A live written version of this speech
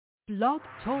Blog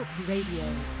Talk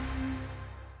Radio.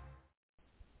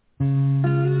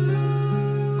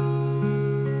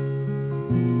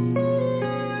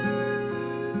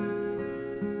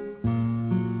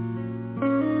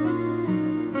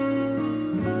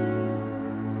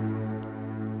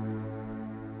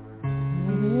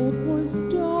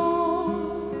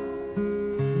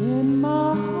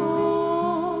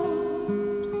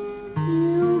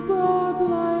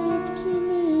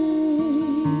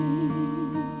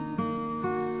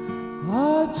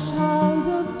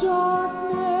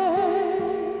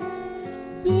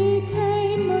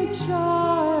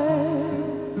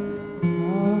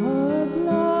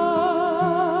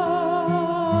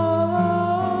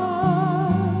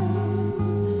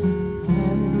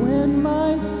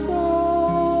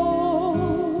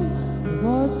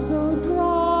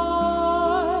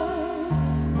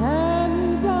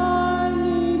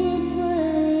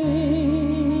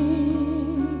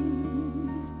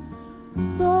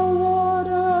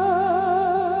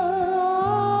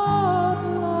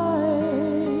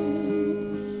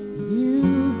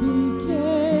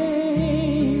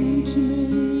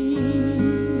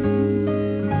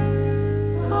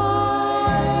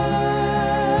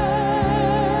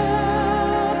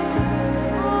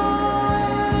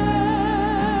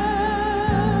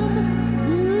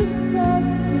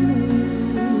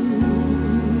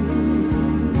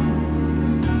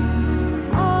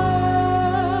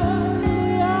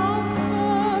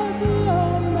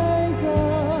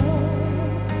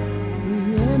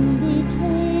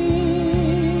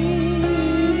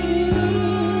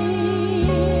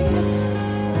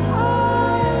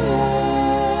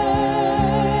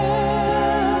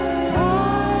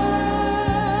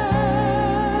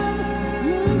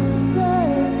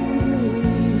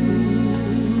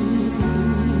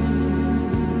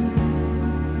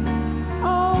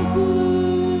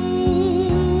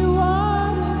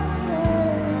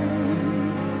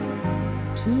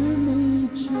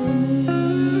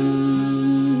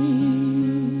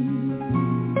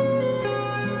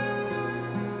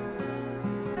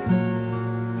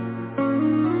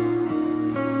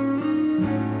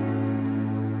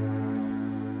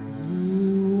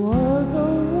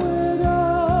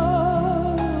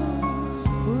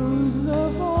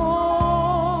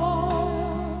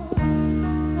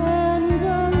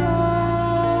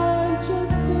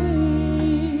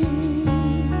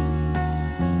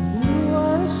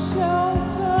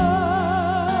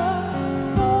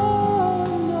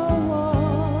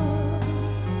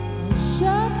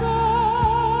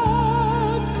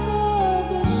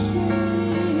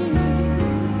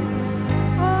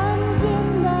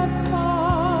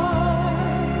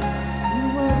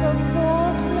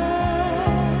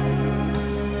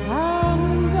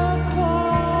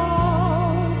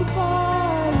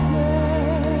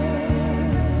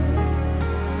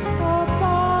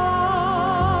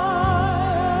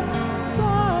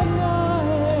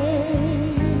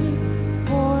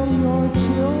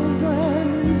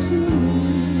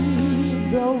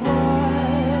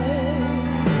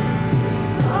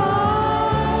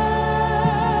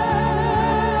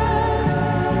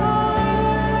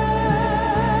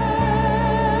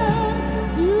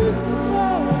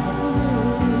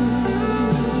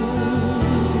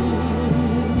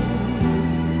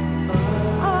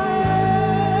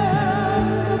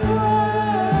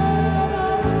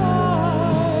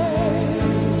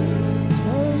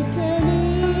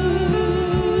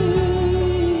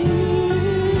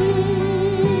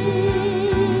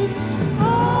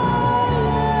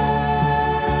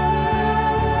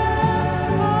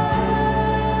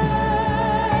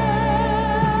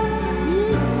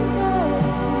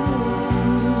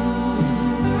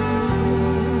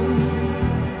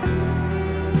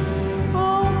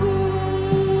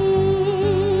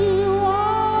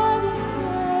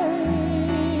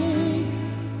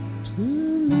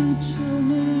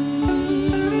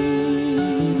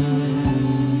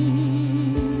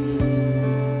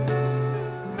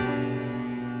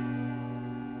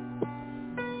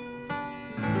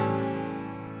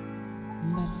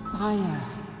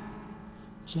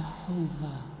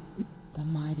 Jehovah, the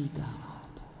mighty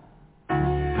God.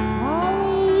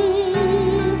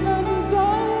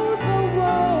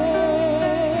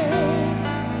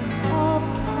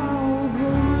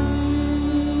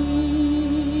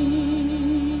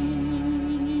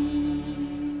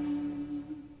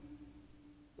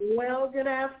 Well, good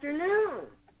afternoon.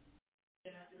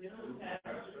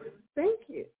 Thank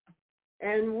you.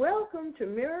 And welcome to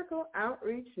Miracle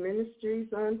Outreach Ministries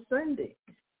on Sunday,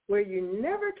 where you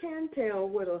never can tell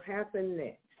what will happen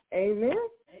next. Amen?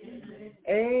 Amen.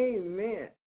 Amen.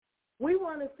 We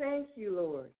want to thank you,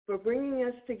 Lord, for bringing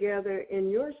us together in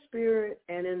your spirit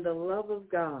and in the love of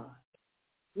God.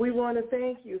 We want to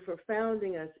thank you for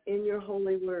founding us in your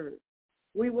holy word.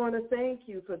 We want to thank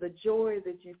you for the joy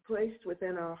that you've placed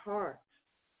within our hearts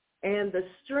and the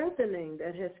strengthening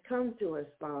that has come to us,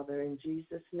 Father, in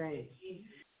Jesus' name.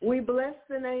 We bless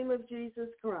the name of Jesus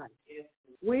Christ.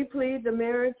 We plead the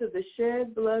merits of the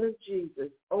shed blood of Jesus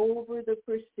over the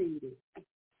proceedings.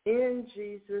 In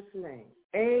Jesus' name,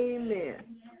 amen.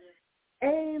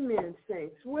 Amen,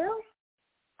 saints. Well,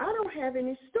 I don't have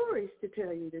any stories to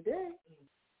tell you today.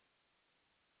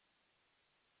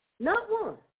 Not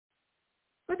one.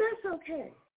 But that's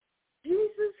okay.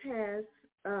 Jesus has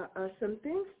some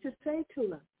things to say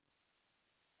to us.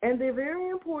 And they're very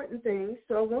important things,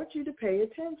 so I want you to pay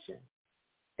attention.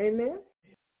 Amen?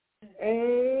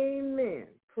 Amen.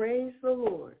 Praise the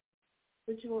Lord.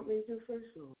 What you want me to do first,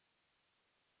 Lord?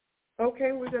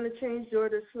 Okay, we're going to change the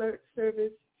order of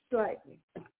service slightly.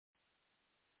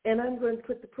 And I'm going to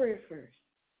put the prayer first.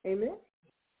 Amen?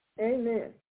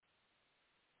 Amen.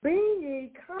 Be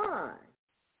ye kind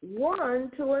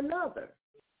one to another,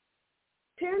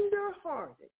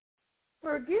 tender-hearted,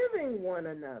 forgiving one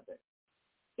another,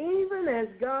 even as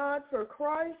God for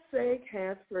Christ's sake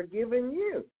hath forgiven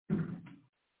you.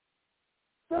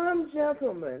 Some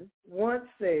gentleman once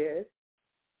said,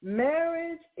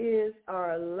 marriage is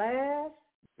our last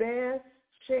best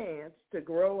chance to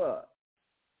grow up.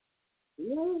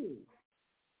 Ooh.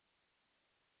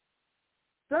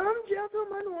 Some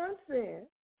gentleman once said,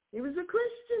 he was a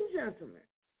Christian gentleman,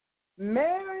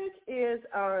 marriage is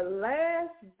our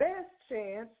last best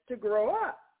chance to grow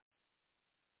up.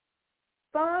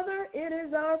 Father, it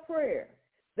is our prayer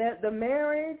that the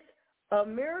marriage of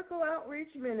Miracle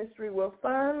Outreach Ministry will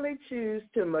finally choose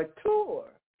to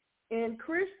mature in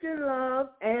Christian love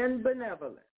and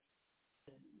benevolence.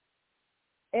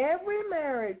 Every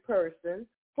married person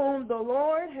whom the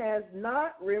Lord has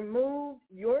not removed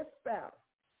your spouse,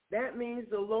 that means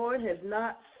the Lord has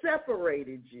not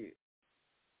separated you.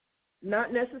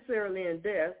 Not necessarily in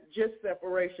death, just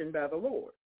separation by the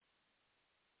Lord.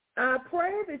 I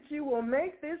pray that you will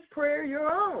make this prayer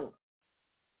your own.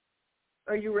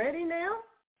 Are you ready now?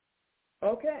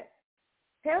 Okay.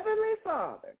 Heavenly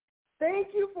Father, thank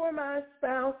you for my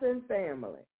spouse and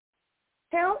family.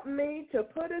 Help me to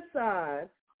put aside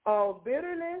all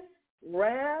bitterness,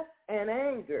 wrath, and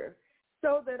anger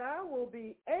so that I will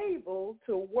be able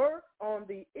to work on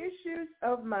the issues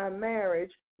of my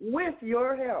marriage with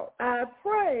your help. I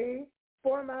pray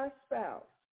for my spouse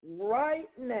right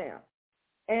now.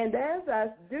 And as I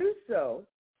do so,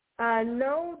 I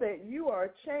know that you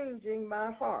are changing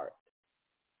my heart.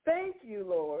 Thank you,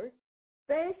 Lord.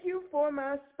 Thank you for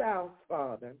my spouse,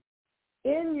 Father.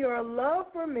 In your love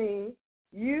for me,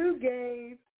 you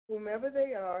gave whomever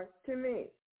they are to me.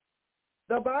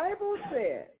 The Bible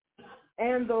says,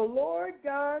 and the Lord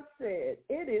God said,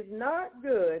 it is not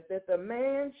good that the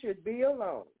man should be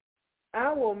alone.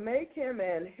 I will make him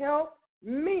and help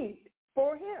meet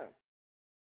for him.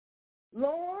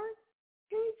 Lord,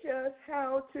 teach us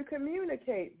how to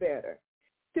communicate better,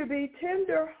 to be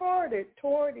tender-hearted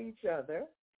toward each other,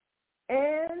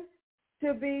 and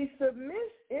to be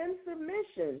in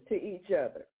submission to each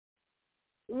other.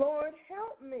 Lord,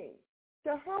 help me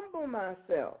to humble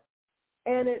myself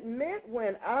and admit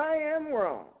when I am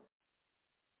wrong.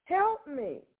 Help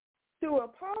me to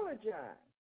apologize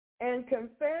and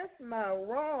confess my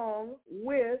wrong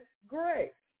with grace.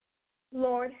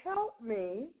 Lord, help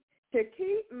me to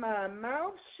keep my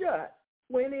mouth shut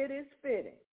when it is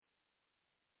fitting.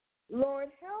 Lord,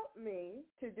 help me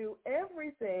to do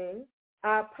everything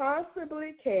I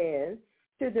possibly can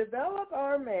to develop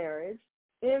our marriage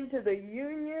into the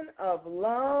union of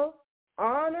love,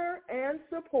 honor, and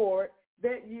support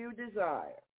that you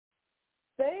desire.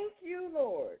 Thank you,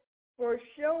 Lord, for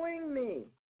showing me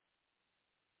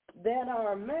that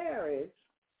our marriage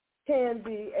can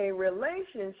be a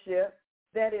relationship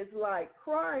that is like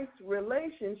Christ's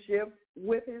relationship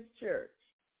with his church.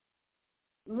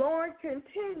 Lord,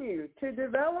 continue to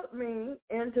develop me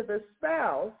into the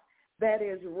spouse that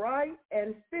is right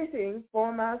and fitting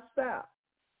for my spouse,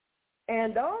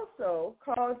 and also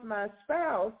cause my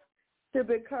spouse to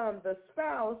become the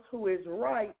spouse who is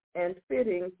right and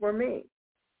fitting for me.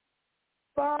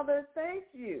 Father, thank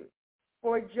you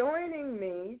for joining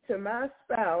me to my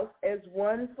spouse as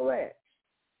one flesh.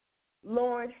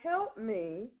 Lord, help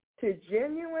me to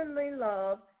genuinely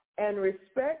love and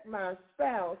respect my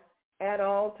spouse at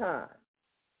all times.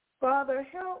 Father,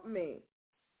 help me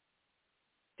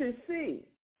to see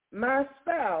my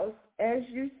spouse as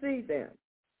you see them,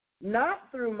 not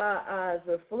through my eyes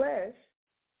of flesh,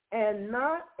 and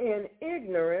not in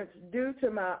ignorance due to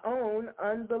my own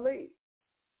unbelief.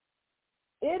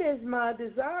 It is my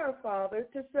desire, Father,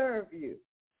 to serve you.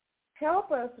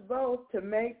 Help us both to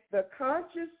make the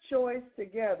conscious choice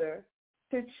together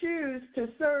to choose to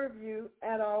serve you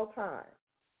at all times.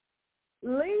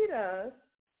 Lead us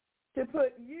to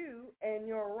put you and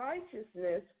your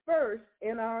righteousness first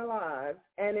in our lives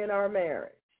and in our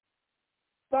marriage.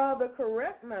 Father,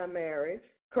 correct my marriage,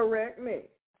 correct me.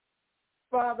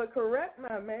 Father, correct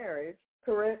my marriage,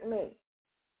 correct me.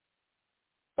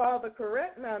 Father,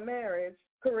 correct my marriage,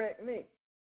 correct me.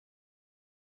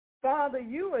 Father,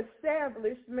 you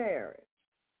established marriage.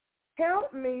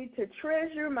 Help me to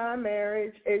treasure my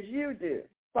marriage as you do.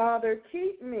 Father,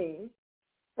 keep me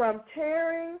from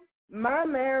tearing my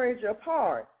marriage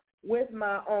apart with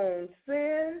my own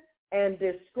sin and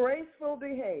disgraceful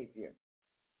behavior.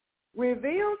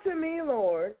 Reveal to me,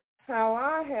 Lord, how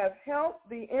I have helped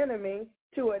the enemy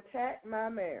to attack my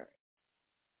marriage.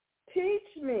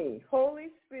 Teach me, Holy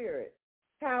Spirit,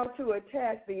 how to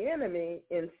attack the enemy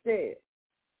instead.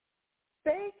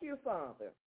 Thank you,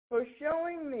 Father, for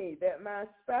showing me that my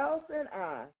spouse and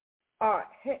I are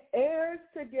heirs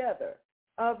together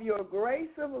of your grace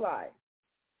of life.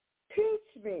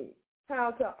 Teach me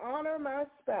how to honor my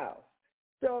spouse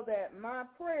so that my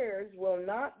prayers will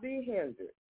not be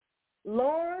hindered.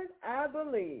 Lord, I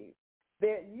believe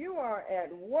that you are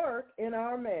at work in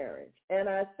our marriage, and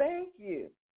I thank you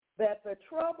that the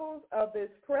troubles of this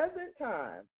present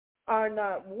time are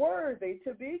not worthy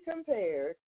to be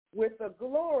compared with the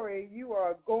glory you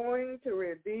are going to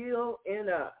reveal in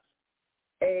us.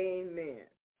 Amen.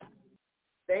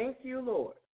 Thank you,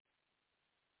 Lord.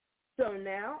 So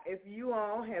now, if you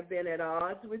all have been at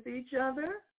odds with each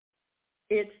other,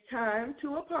 it's time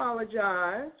to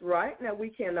apologize, right? Now, we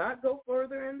cannot go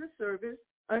further in the service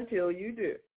until you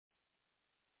do.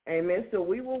 Amen. So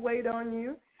we will wait on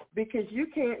you because you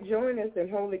can't join us in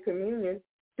Holy Communion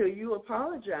till you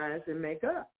apologize and make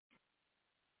up.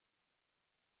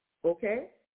 Okay?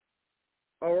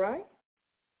 All right?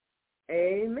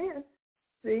 Amen.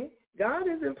 See, God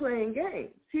isn't playing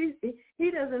games.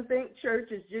 He doesn't think church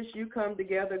is just you come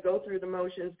together, go through the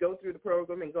motions, go through the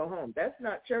program, and go home. That's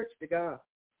not church to God.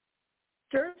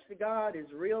 Church to God is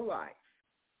real life.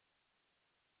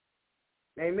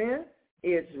 Amen?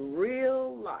 It's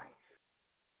real life.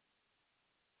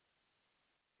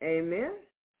 Amen?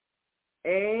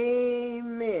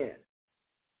 Amen.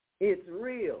 It's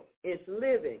real. It's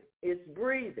living. It's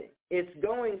breathing. It's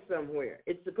going somewhere.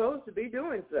 It's supposed to be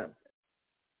doing something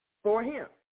for him.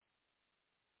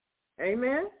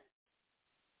 Amen?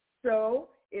 So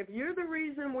if you're the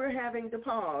reason we're having to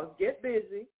pause, get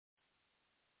busy.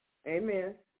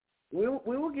 Amen. We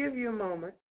will give you a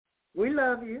moment. We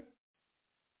love you.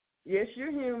 Yes,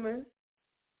 you're human.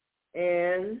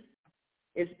 And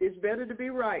it's better to be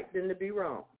right than to be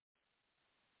wrong.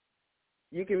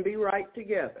 You can be right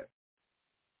together.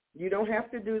 You don't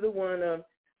have to do the one of,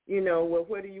 well,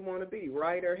 what do you want to be,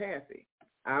 right or happy?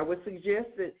 I would suggest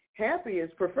that happy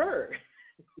is preferred.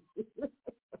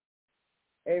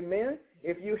 Amen.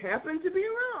 If you happen to be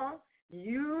wrong,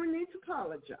 you need to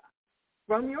apologize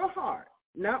from your heart,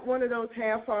 not one of those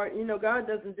half-hearted. God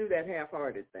doesn't do that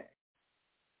half-hearted thing.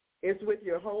 It's with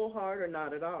your whole heart or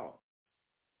not at all.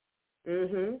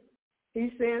 He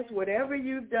says, whatever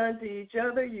you've done to each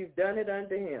other, you've done it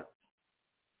unto him.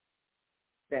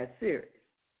 That's serious.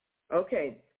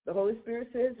 Okay, the Holy Spirit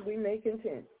says we may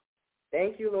continue.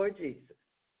 Thank you, Lord Jesus.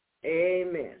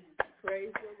 Amen.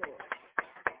 Praise the Lord.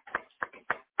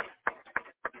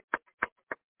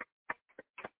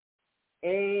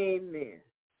 Amen.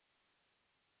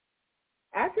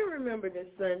 I can remember this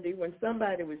Sunday when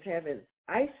somebody was having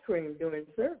ice cream during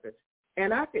service,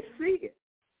 and I could see it.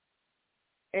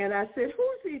 And I said,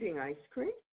 who's eating ice cream?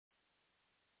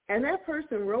 And that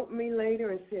person wrote me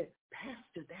later and said,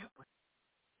 Pastor,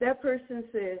 that person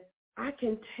said, I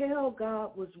can tell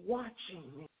God was watching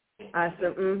me. I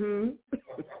said,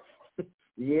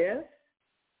 yes,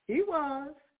 he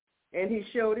was. And he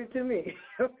showed it to me.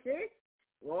 Okay?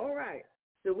 All right.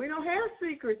 So we don't have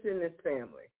secrets in this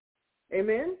family.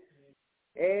 Amen?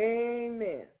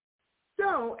 Amen.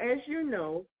 So, as you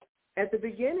know, at the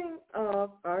beginning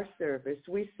of our service,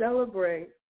 we celebrate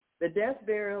the death,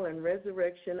 burial, and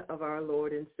resurrection of our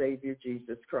Lord and Savior,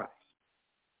 Jesus Christ.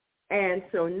 And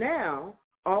so now,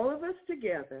 all of us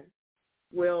together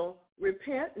will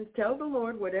repent and tell the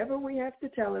Lord whatever we have to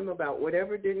tell him about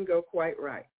whatever didn't go quite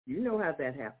right. You know how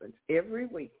that happens. Every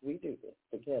week we do this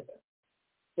together.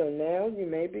 So now you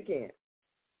may begin.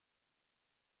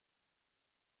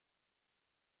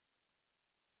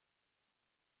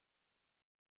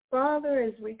 Father,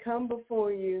 as we come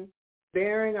before you,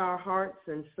 bearing our hearts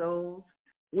and souls,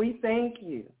 we thank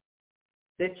you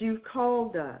that you've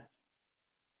called us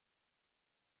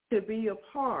to be a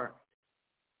part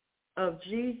of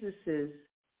Jesus'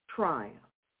 triumph,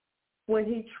 when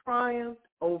he triumphed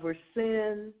over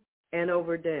sin and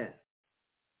over death.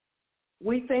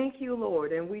 We thank you,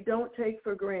 Lord, and we don't take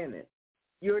for granted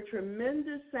your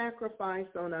tremendous sacrifice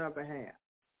on our behalf.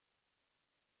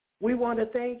 We want to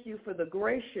thank you for the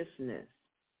graciousness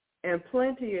and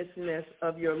plenteousness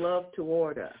of your love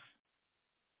toward us.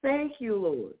 Thank you,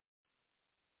 Lord,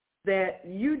 that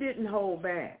you didn't hold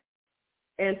back,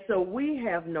 and so we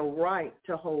have no right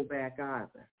to hold back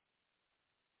either.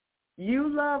 You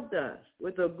loved us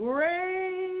with a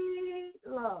great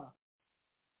love,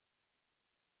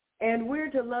 and we're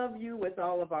to love you with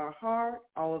all of our heart,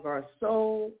 all of our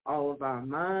soul, all of our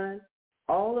mind,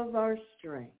 all of our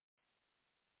strength.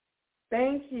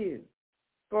 Thank you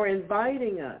for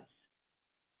inviting us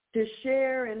to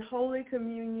share in Holy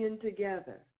Communion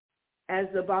together as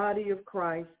the body of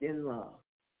Christ in love.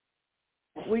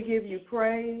 We give you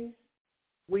praise.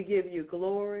 We give you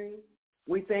glory.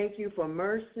 We thank you for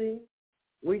mercy.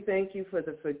 We thank you for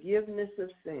the forgiveness of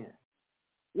sin.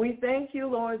 We thank you,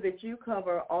 Lord, that you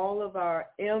cover all of our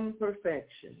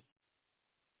imperfections.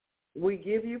 We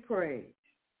give you praise.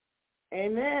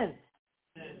 Amen.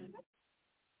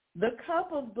 The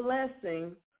cup of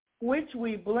blessing which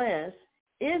we bless,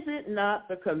 is it not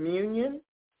the communion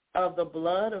of the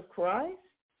blood of Christ?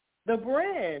 The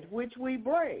bread which we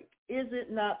break, is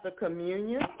it not the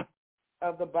communion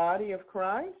of the body of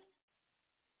Christ?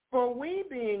 For we,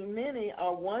 being many,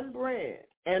 are one bread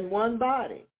and one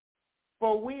body,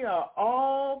 for we are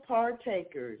all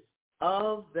partakers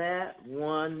of that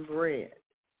one bread.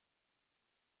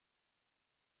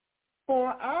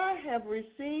 For I have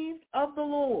received of the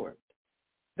Lord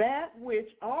that which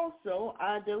also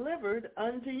I delivered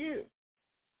unto you,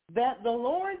 that the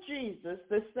Lord Jesus,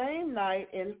 the same night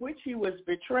in which he was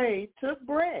betrayed, took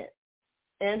bread.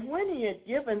 And when he had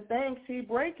given thanks, he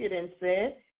brake it and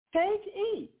said, Take,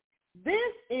 eat.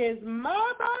 This is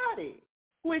my body,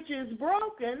 which is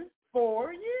broken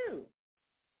for you.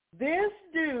 This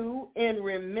do in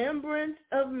remembrance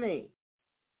of me.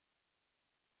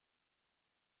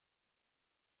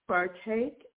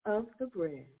 Partake of the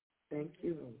bread. Thank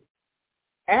you, Lord.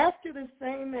 After the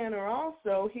same manner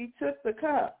also he took the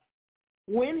cup,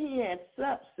 when he had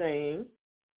supped, saying,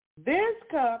 This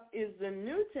cup is the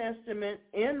New Testament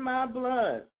in my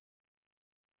blood.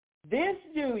 This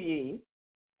do ye,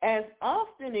 as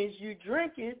often as you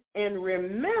drink it, in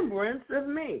remembrance of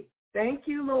me. Thank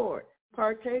you, Lord.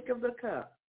 Partake of the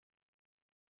cup.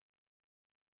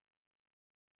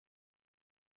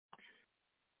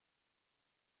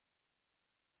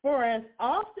 For as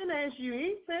often as you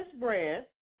eat this bread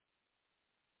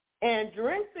and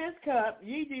drink this cup,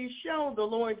 ye do show the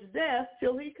Lord's death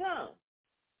till he come.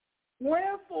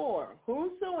 Wherefore,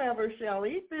 whosoever shall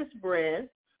eat this bread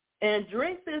and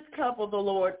drink this cup of the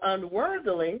Lord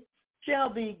unworthily shall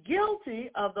be guilty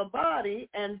of the body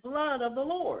and blood of the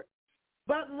Lord.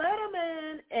 But let a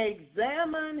man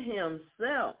examine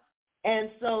himself,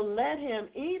 and so let him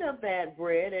eat of that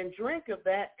bread and drink of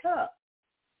that cup.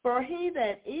 For he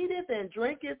that eateth and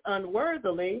drinketh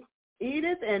unworthily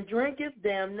eateth and drinketh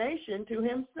damnation to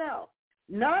himself,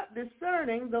 not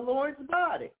discerning the Lord's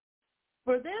body.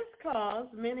 For this cause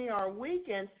many are weak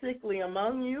and sickly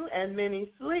among you, and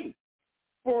many sleep.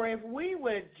 For if we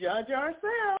would judge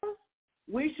ourselves,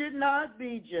 we should not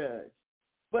be judged.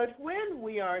 But when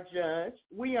we are judged,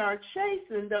 we are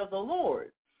chastened of the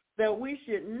Lord, that we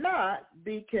should not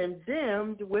be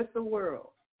condemned with the world.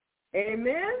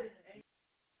 Amen?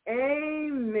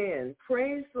 Amen.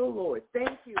 Praise the Lord.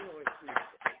 Thank you, Lord Jesus.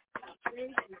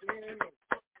 Thank you very much.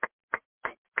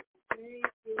 Thank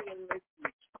you, Lord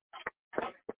Jesus.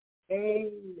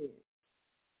 Amen.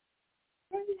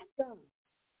 Praise God.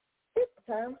 It's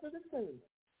time for the sermon.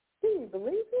 Can you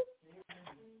believe it?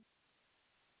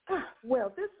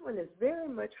 Well, this one is very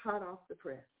much hot off the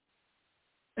press.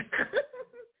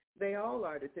 They all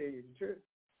are, to tell you the truth.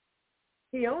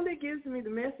 He only gives me the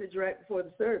message right before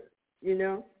the service, you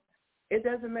know. It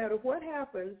doesn't matter what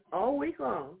happens all week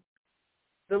long.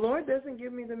 The Lord doesn't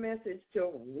give me the message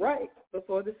till right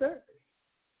before the service.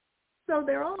 So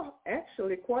they're all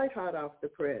actually quite hot off the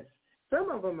press.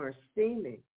 Some of them are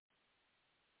steaming.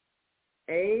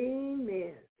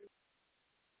 Amen.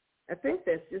 I think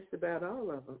that's just about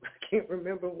all of them. I can't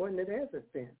remember one that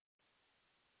hasn't been.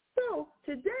 So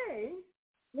today,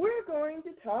 we're going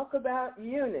to talk about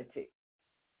unity.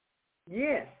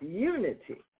 Yes,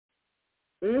 unity.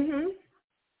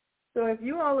 So if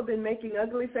you all have been making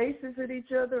ugly faces at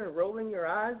each other and rolling your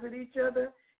eyes at each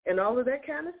other and all of that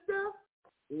kind of stuff,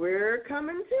 we're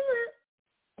coming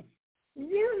to it.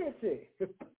 Unity.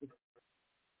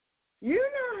 You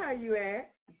know how you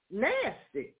act.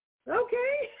 Nasty.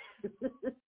 Okay?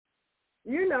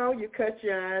 You know, you cut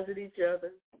your eyes at each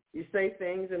other. You say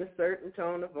things in a certain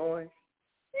tone of voice.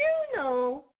 You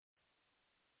know.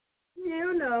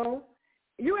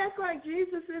 You act like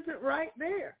Jesus isn't right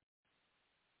there.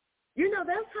 You know,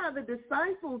 that's how the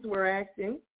disciples were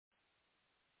acting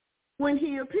when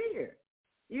he appeared.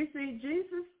 You see,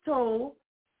 Jesus told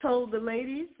the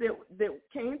ladies that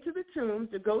came to the tomb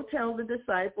to go tell the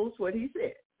disciples what he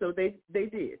said. So they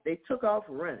did. They took off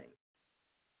running.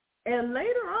 And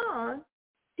later on,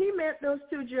 he met those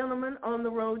two gentlemen on the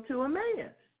road to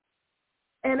Emmaus.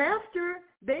 And after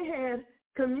they had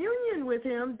communion with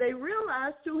him, they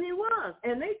realized who he was,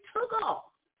 and they took off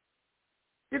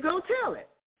to go tell it.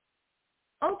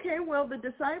 Okay, well, the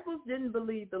disciples didn't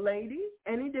believe the ladies,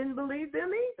 and he didn't believe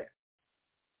them either.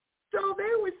 So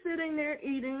they were sitting there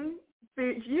eating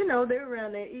fish. You know, they were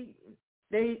around there eating.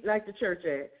 They like the church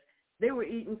acts. They were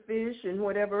eating fish and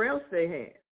whatever else they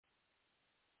had.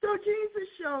 So Jesus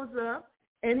shows up,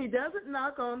 and he doesn't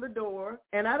knock on the door,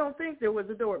 and I don't think there was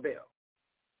a doorbell.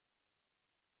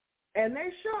 And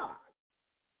they're shocked.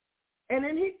 And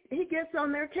then he gets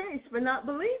on their case for not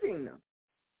believing them.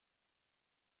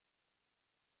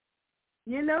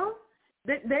 You know,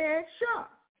 they act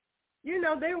shocked. You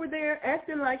know, they were there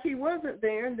acting like he wasn't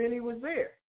there, and then he was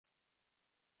there.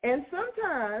 And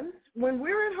sometimes when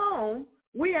we're at home,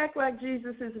 we act like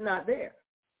Jesus is not there.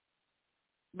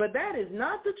 But that is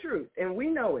not the truth, and we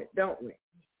know it, don't we?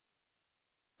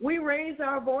 We raise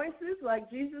our voices like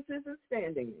Jesus isn't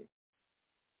standing there.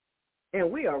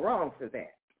 And we are wrong for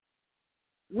that.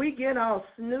 We get all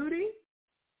snooty,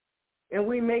 and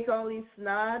we make all these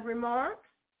snide remarks,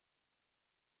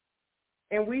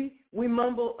 and we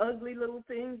mumble ugly little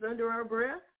things under our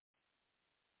breath.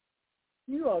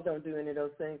 You all don't do any of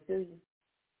those things, do you?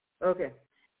 Okay.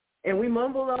 And we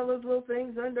mumble all those little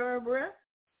things under our breath,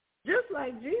 just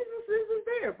like Jesus isn't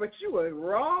there, but you are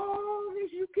wrong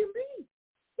as you can be.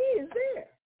 He is there.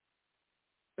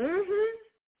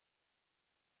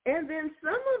 And then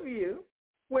some of you,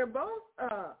 where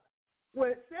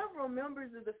several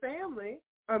members of the family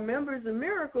are members of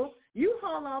Miracles, you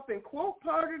haul off and quote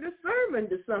part of the sermon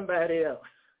to somebody else.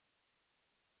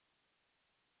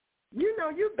 You know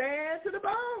you're bad to the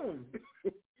bone.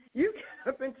 You get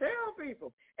up and tell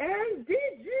people, and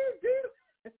did you do?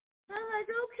 I'm like,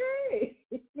 okay.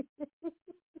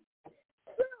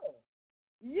 So,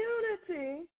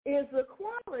 unity is the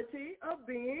quality of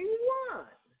being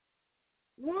one.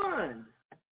 One.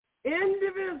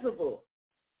 Indivisible.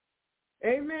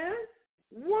 Amen?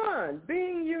 One.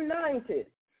 Being united.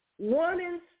 One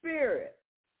in spirit,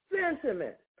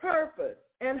 sentiment, purpose,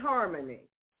 and harmony.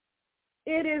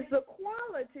 It is the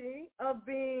quality of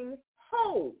being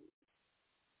whole.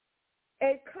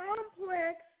 A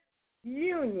complex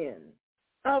union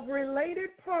of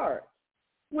related parts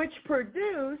which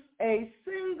produce a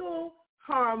single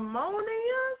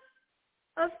harmonious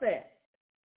effect.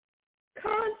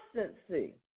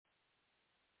 Constancy,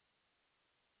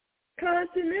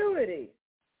 continuity,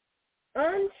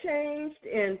 unchanged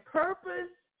in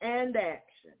purpose and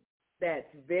action.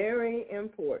 That's very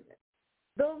important.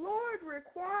 The Lord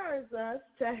requires us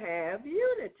to have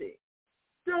unity.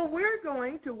 So we're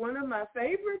going to one of my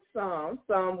favorite Psalms,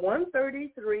 Psalm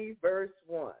 133, verse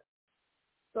 1.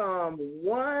 Psalm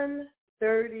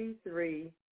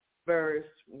 133, verse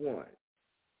 1.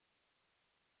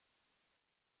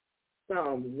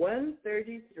 Psalm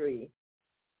 133,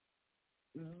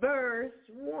 verse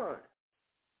 1.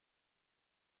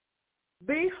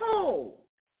 Behold,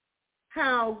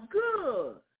 how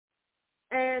good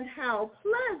and how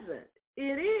pleasant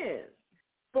it is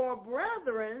for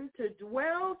brethren to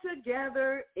dwell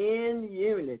together in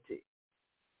unity.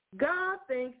 God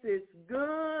thinks it's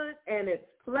good and it's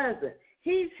pleasant.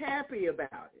 He's happy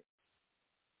about it.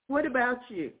 What about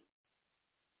you?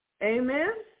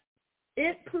 Amen?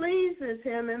 It pleases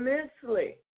him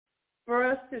immensely for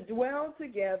us to dwell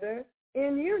together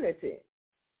in unity.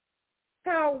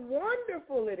 How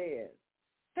wonderful it is.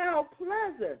 How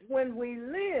pleasant when we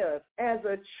live as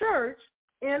a church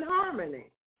in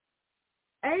harmony.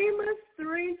 Amos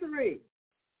 3:3.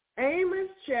 Amos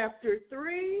chapter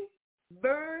 3,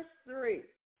 verse 3.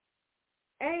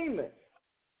 Amos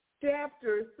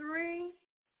chapter 3,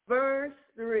 verse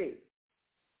 3.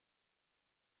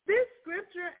 This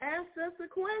scripture asks us a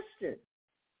question,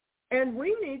 and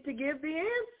we need to give the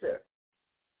answer.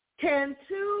 Can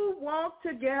two walk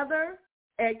together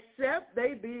except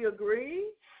they be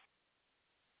agreed?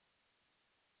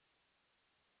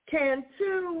 Can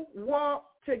two walk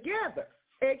together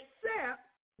except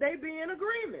they be in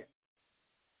agreement?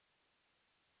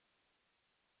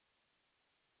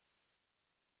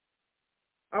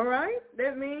 All right?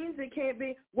 That means it can't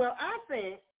be, well, I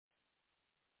think,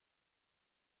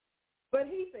 but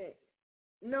he thinks.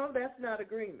 No, that's not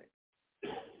agreement.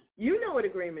 You know what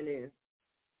agreement is.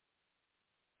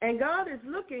 And God is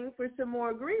looking for some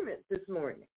more agreement this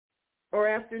morning or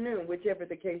afternoon, whichever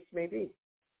the case may be.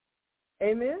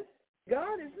 Amen?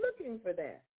 God is looking for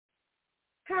that.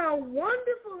 How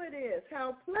wonderful it is,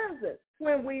 how pleasant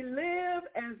when we live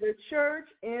as a church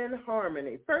in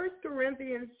harmony. 1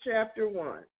 Corinthians chapter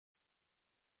 1.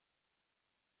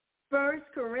 1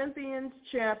 Corinthians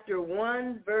chapter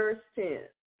 1, verse 10.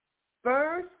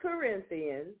 1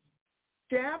 Corinthians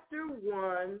chapter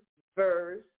 1,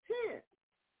 verse 10.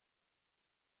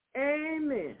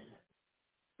 Amen.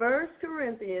 1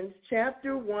 Corinthians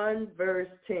chapter 1, verse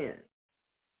 10.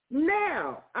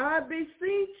 Now I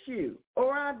beseech you,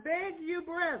 or I beg you,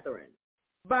 brethren,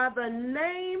 by the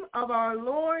name of our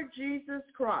Lord Jesus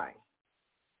Christ,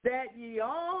 that ye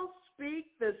all speak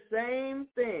the same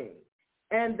thing,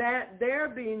 and that there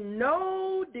be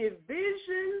no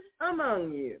divisions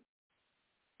among you,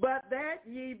 but that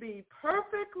ye be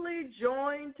perfectly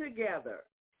joined together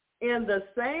in the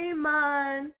same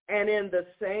mind and in the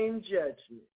same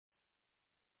judgment.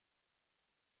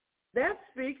 That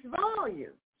speaks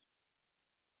volumes.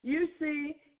 You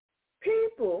see,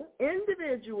 people,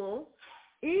 individuals,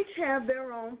 each have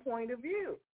their own point of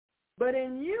view. But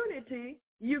in unity,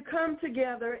 you come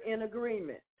together in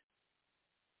agreement.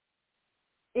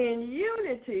 In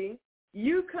unity,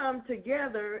 you come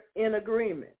together in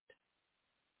agreement.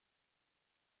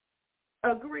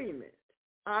 Agreement.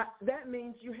 That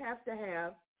means you have to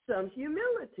have some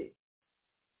humility.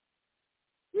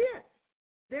 Yes,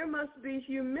 there must be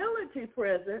humility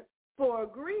present for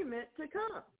agreement to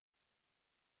come.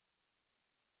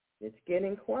 It's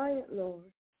getting quiet, Lord.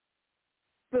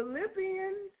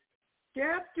 Philippians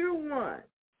chapter 1,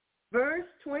 verse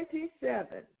 27.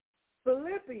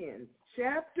 Philippians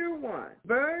chapter 1,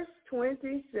 verse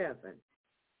 27.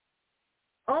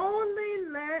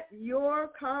 Only let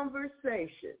your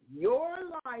conversation, your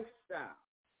lifestyle,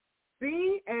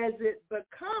 be as it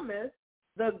becometh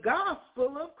the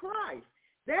gospel of Christ.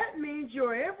 That means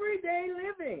your everyday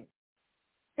living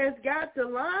has got to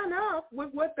line up with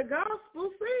what the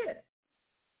gospel said.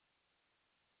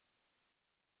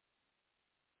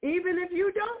 Even if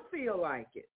you don't feel like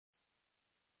it.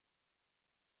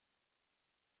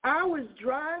 I was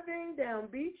driving down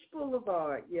Beach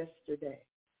Boulevard yesterday,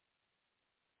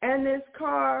 and this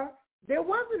car, there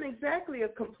wasn't exactly a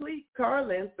complete car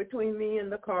length between me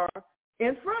and the car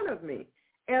in front of me.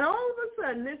 And all of a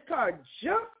sudden, this car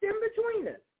jumped in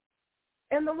between us.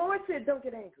 And the Lord said, don't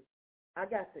get angry. I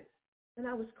got this. And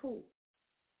I was cool.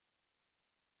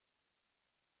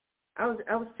 I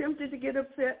was tempted to get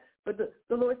upset, but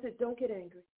the Lord said, don't get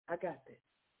angry. I got this.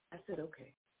 I said,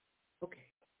 okay.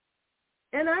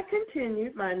 And I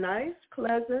continued my nice,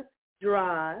 pleasant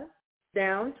drive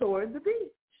down toward the beach.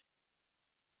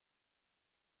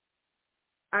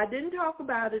 I didn't talk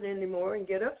about it anymore and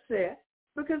get upset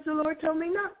because the Lord told me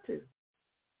not to.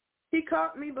 He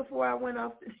caught me before I went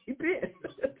off the deep end.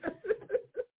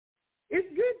 It's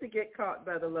good to get caught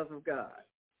by the love of God.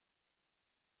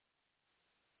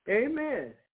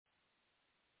 Amen.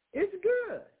 It's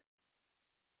good.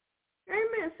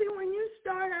 Amen. See, when you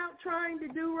start out trying to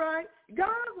do right, God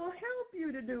will help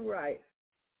you to do right.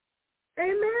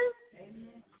 Amen?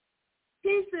 Amen.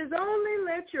 He says, only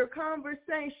let your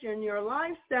conversation, your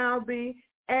lifestyle be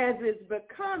as is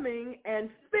becoming and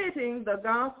fitting the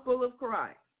gospel of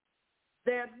Christ,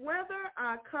 that whether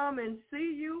I come and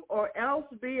see you or else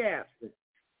be absent,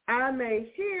 I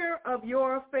may hear of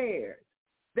your affairs,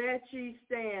 that ye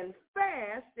stand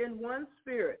fast in one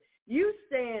spirit. You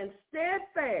stand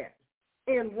steadfast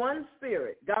in one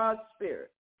spirit, God's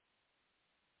spirit.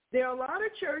 There are a lot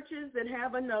of churches that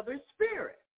have another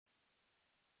spirit,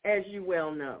 as you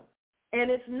well know.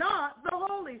 And it's not the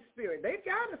Holy Spirit. They've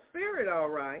got a spirit, all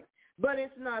right, but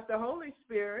it's not the Holy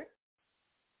Spirit.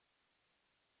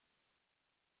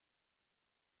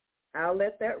 I'll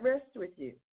let that rest with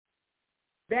you.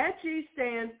 That ye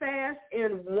stand fast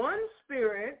in one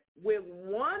spirit with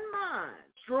one mind,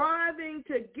 striving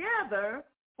together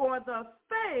for the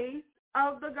faith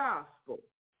of the gospel.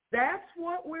 That's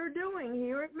what we're doing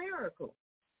here at Miracle.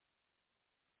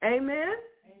 Amen?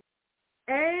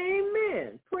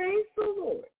 Amen. Praise the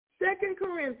Lord. 2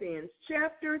 Corinthians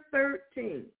chapter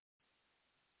 13.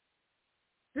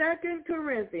 2 2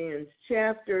 Corinthians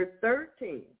chapter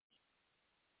 13.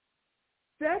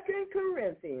 2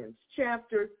 Corinthians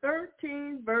chapter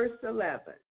 13, verse 11.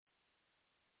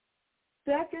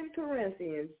 2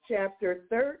 Corinthians chapter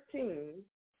 13,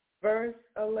 verse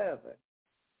 11.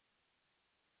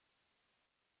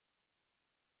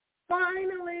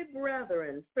 Finally,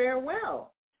 brethren,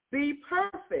 farewell. Be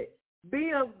perfect.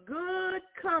 Be of good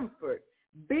comfort.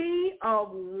 Be of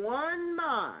one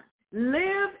mind.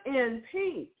 Live in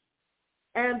peace.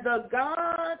 And the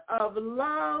God of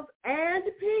love and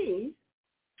peace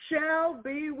shall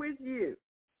be with you.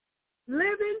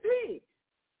 Live in peace.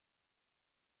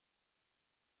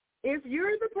 If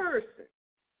you're the person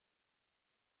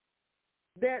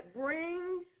that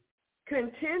brings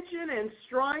contention and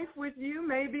strife with you,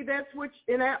 maybe that's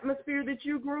an atmosphere that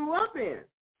you grew up in.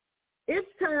 It's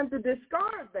time to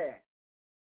discard that.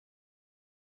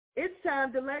 It's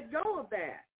time to let go of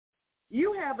that.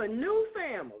 You have a new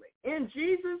family in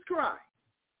Jesus Christ.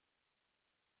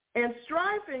 And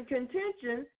strife and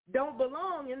contention don't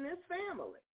belong in this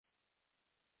family.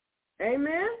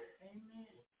 Amen? Amen.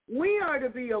 We are to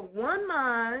be of one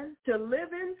mind, to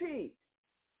live in peace.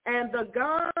 And the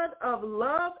God of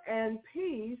love and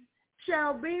peace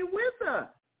shall be with us.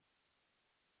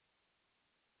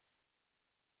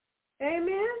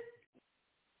 Amen?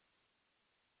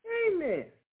 Amen.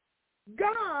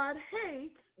 God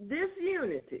hates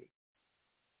disunity.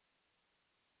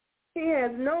 He has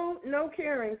no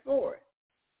caring for it.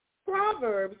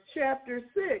 Proverbs chapter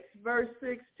 6, verse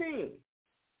 16.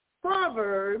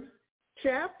 Proverbs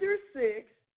chapter 6,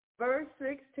 verse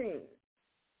 16.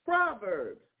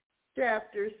 Proverbs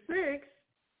chapter 6,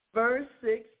 verse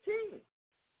 16.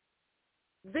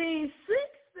 These 6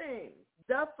 things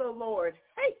doth the Lord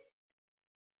hate.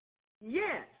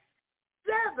 Yes,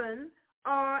 7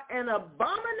 are an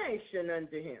abomination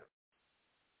unto him.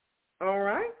 All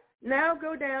right? Now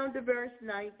go down to verse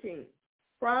 19.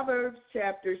 Proverbs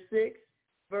chapter 6,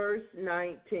 verse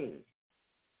 19.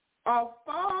 A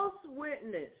false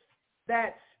witness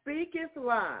that speaketh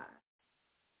lies,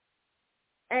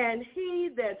 and he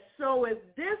that soweth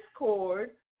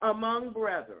discord among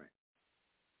brethren.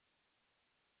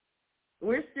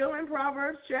 We're still in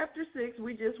Proverbs chapter 6.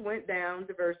 We just went down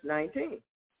to verse 19.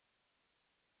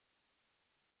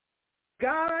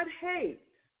 God hates,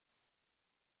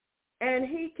 and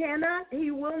he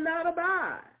will not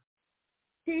abide.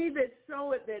 He that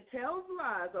soweth, that tells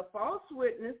lies, a false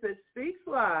witness that speaks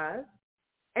lies,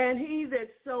 and he that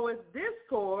soweth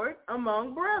discord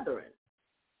among brethren.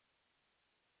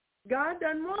 God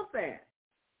doesn't want that.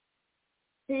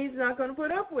 He's not going to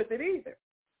put up with it either.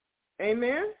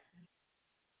 Amen?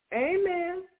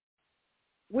 Amen.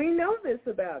 We know this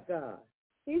about God.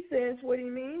 He says what he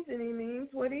means, and he means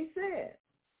what he says.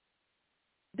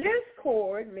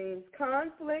 Discord means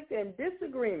conflict and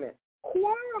disagreement,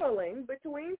 quarreling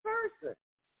between persons.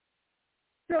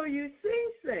 So you see,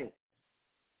 saints,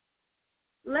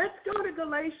 let's go to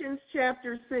Galatians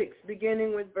chapter 6,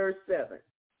 beginning with verse 7.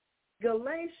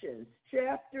 Galatians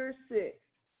chapter 6,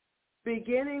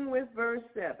 beginning with verse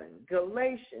 7.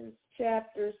 Galatians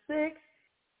chapter 6,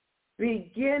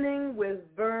 beginning with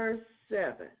verse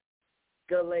 7.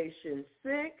 Galatians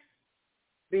 6,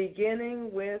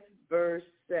 beginning with verse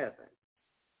 7.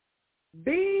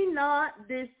 Be not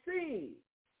deceived.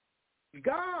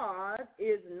 God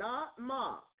is not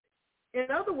mocked. In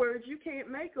other words, you can't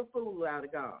make a fool out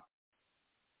of God.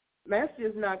 That's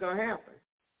just not going to happen.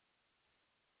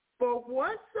 For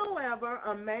whatsoever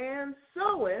a man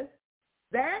soweth,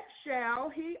 that shall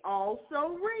he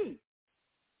also reap.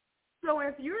 So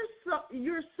if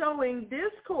you're sowing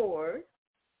discord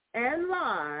and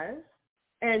lies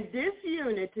and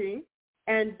disunity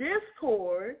and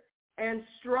discord and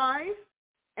strife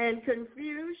and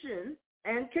confusion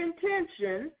and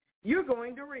contention, you're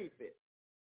going to reap it.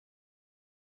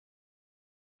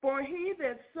 For he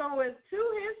that soweth to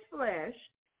his flesh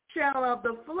shall of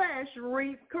the flesh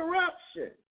reap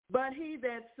corruption, but he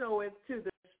that soweth to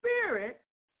the Spirit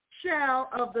shall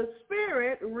of the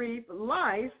Spirit reap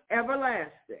life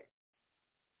everlasting.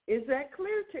 Is that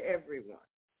clear to everyone?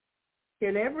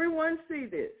 Can everyone see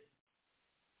this?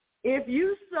 If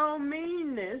you sow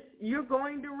meanness, you're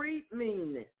going to reap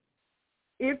meanness.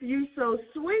 If you sow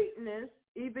sweetness,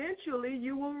 eventually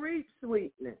you will reap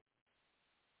sweetness.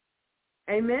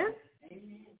 Amen?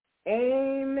 Amen.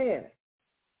 Amen.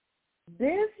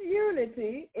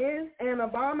 Disunity is an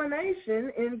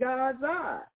abomination in God's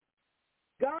eyes.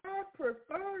 God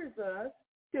prefers us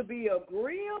to be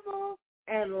agreeable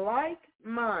and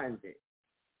like-minded.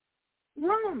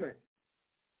 Romans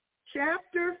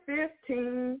chapter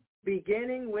 15,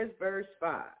 beginning with verse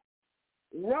 5.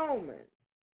 Romans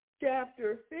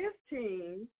chapter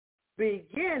 15,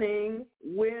 beginning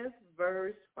with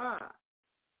verse 5.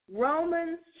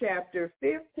 Romans chapter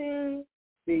 15,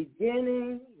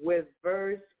 beginning with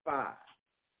verse 5.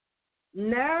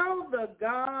 Now the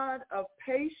God of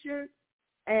patience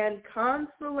and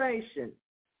consolation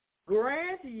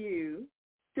grant you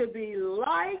to be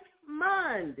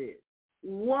like-minded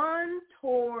one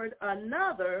toward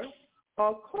another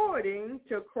according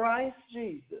to Christ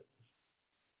Jesus,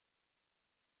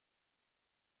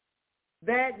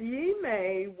 that ye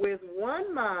may with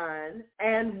one mind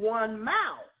and one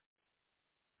mouth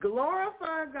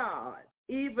glorify God,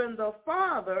 even the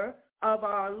Father of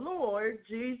our Lord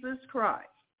Jesus Christ.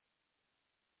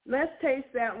 Let's taste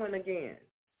that one again.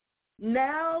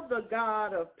 Now the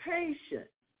God of patience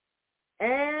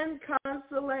and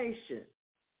consolation.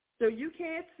 So you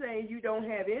can't say you don't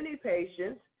have any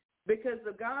patience, because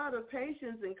the God of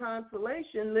patience and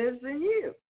consolation lives in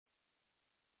you.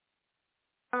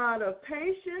 God of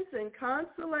patience and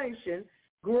consolation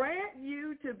grant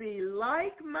you to be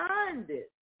like-minded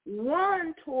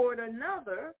one toward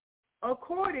another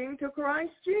according to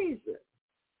Christ Jesus.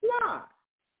 Why?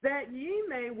 That ye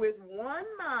may with one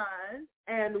mind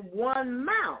and one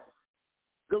mouth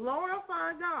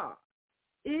glorify God,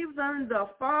 even the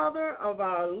Father of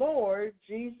our Lord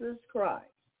Jesus Christ.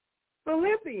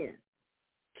 Philippians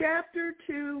chapter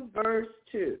 2, verse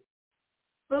 2.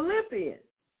 Philippians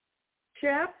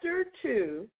chapter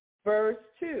 2, verse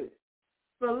 2.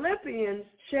 Philippians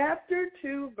chapter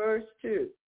 2, verse 2.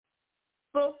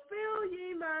 Fulfill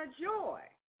ye my joy,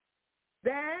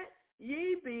 that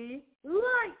ye be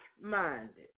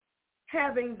like-minded,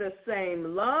 having the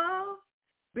same love,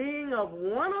 being of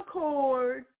one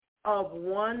accord, of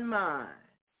one mind.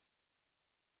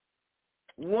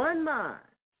 One mind.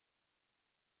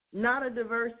 Not a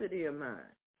diversity of mind.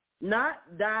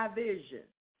 Not division.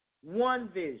 One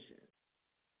vision.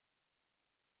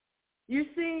 You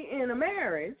see, in a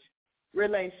marriage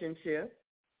relationship,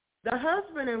 the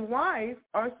husband and wife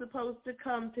are supposed to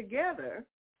come together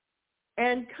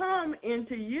and come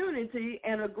into unity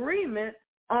and agreement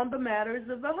on the matters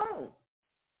of the home.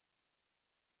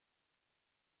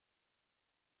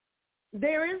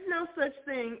 There is no such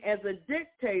thing as a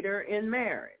dictator in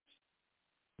marriage.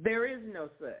 There is no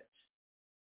such.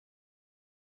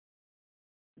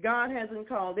 God hasn't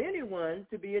called anyone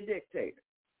to be a dictator.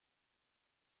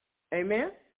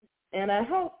 Amen? And I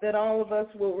hope that all of us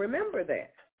will remember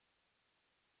that.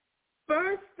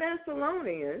 1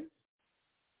 Thessalonians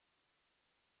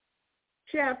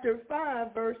chapter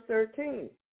 5, verse 13.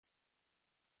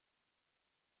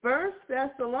 1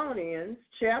 Thessalonians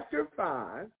chapter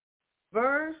 5,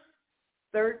 verse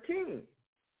 13.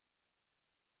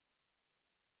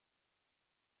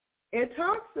 It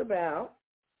talks about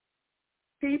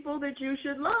people that you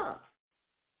should love.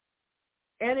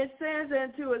 And it says,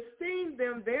 and to esteem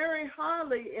them very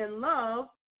highly in love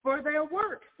for their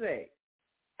work's sake,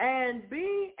 and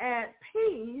be at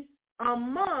peace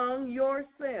among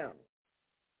yourselves.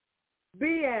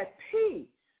 Be at peace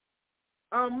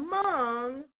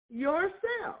among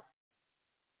yourselves.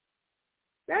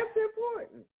 That's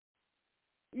important.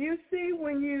 You see,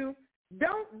 when you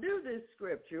don't do this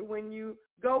scripture, when you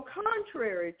go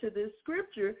contrary to this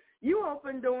scripture, you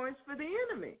open doors for the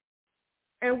enemy.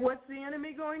 And what's the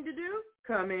enemy going to do?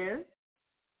 Come in,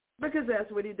 because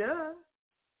that's what he does.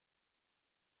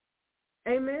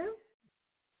 Amen?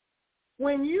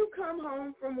 When you come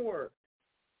home from work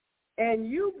and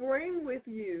you bring with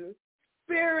you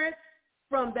spirits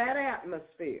from that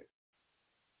atmosphere,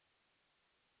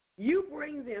 you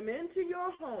bring them into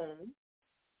your home,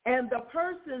 and the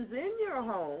persons in your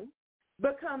home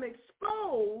become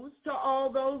exposed to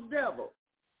all those devils.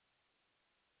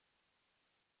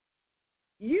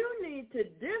 You need to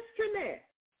disconnect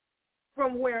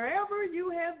from wherever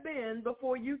you have been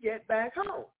before you get back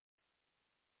home.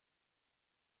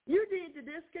 You need to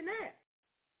disconnect.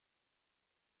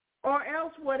 Or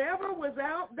else whatever was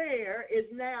out there is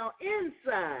now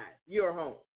inside your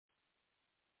home.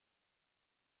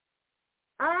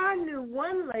 I knew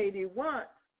one lady once,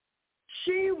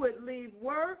 she would leave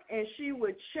work and she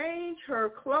would change her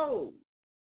clothes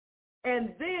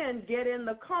and then get in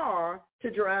the car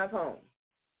to drive home.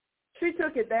 She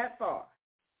took it that far.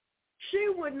 She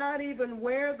would not even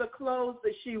wear the clothes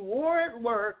that she wore at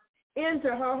work into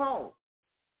her home.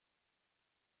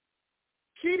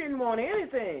 She didn't want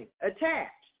anything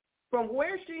attached from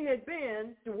where she had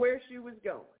been to where she was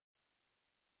going.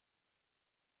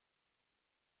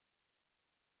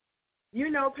 You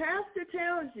know, Pastor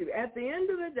tells you at the end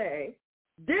of the day,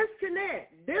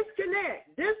 disconnect,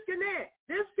 disconnect, disconnect,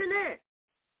 disconnect.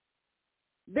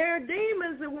 There are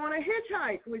demons that want to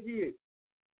hitchhike with you.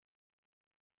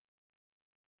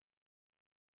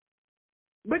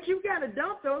 But you've got to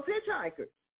dump those hitchhikers.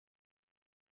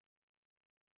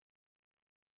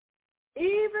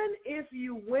 Even if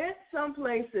you went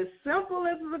someplace as simple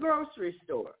as the grocery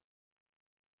store,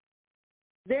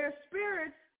 there are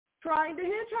spirits trying to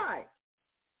hitchhike.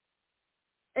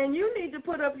 And you need to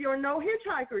put up your no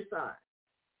hitchhiker sign.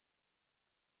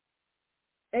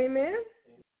 Amen?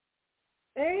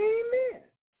 Amen.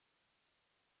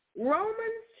 Romans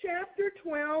chapter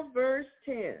 12, verse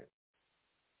 10.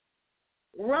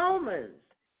 Romans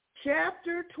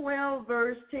chapter 12,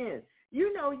 verse 10.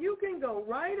 You know, you can go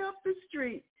right up the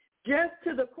street just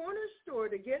to the corner store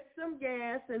to get some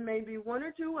gas and maybe one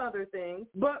or two other things.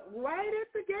 But right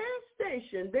at the gas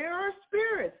station, there are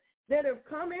spirits that have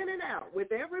come in and out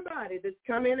with everybody that's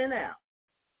come in and out.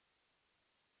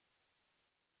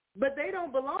 But they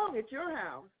don't belong at your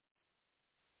house.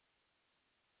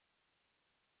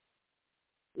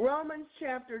 Romans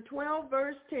chapter 12,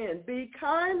 verse 10. Be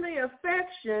kindly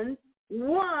affectioned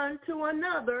one to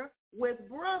another with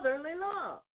brotherly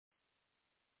love.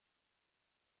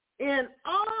 In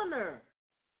honor,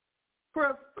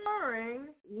 preferring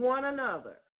one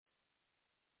another.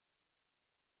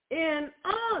 In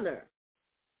honor,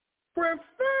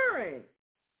 preferring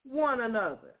one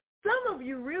another. Some of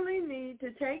you really need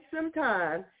to take some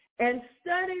time and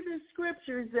study the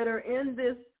scriptures that are in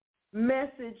this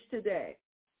message today.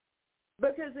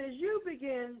 Because as you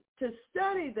begin to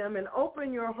study them and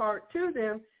open your heart to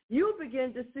them, you'll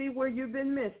begin to see where you've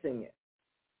been missing it.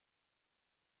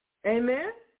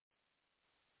 Amen?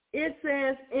 It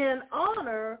says, in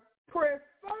honor,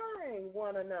 preferring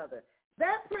one another.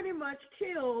 That pretty much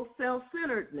kills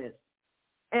self-centeredness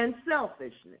and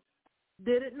selfishness.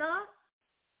 Did it not?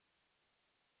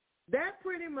 That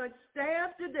pretty much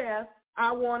stabbed to death,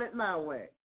 I want it my way.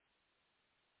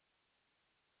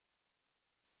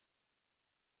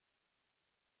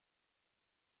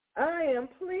 I am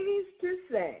pleased to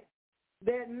say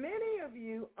that many of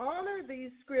you honor these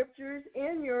scriptures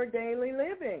in your daily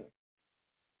living.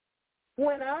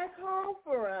 When I call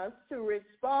for us to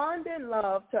respond in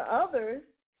love to others,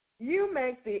 you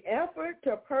make the effort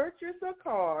to purchase a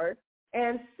card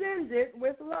and send it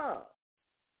with love.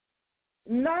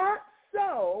 Not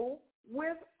so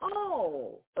with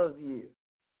all of you.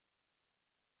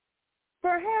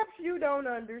 Perhaps you don't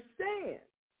understand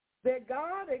that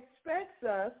God expects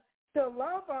us to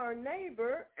love our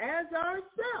neighbor as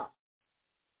ourselves.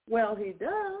 Well, he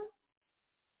does.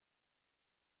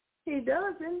 He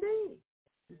does indeed.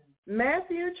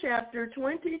 Matthew chapter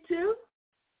 22,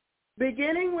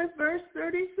 beginning with verse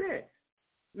 36.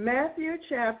 Matthew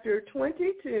chapter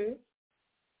 22,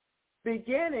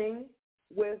 beginning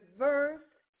with verse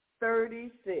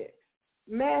 36.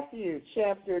 Matthew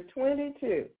chapter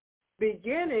 22,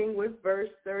 beginning with verse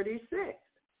 36.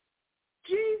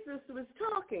 Jesus was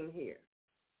talking here.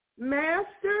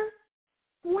 Master,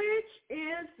 which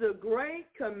is the great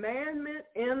commandment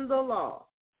in the law?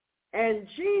 And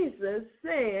Jesus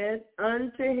said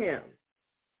unto him,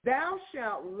 Thou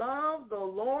shalt love the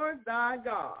Lord thy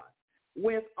God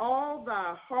with all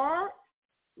thy heart,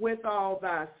 with all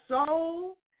thy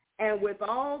soul, and with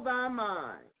all thy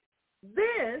mind.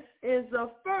 This is the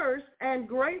first and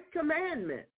great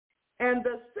commandment, and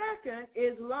the second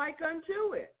is like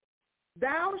unto it.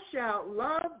 Thou shalt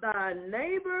love thy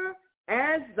neighbor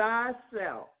as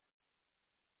thyself.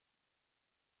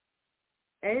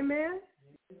 Amen?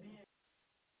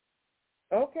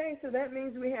 Okay, so that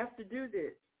means we have to do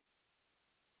this.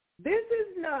 This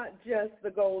is not just the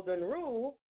golden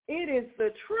rule. It is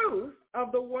the truth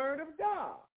of the Word of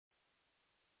God.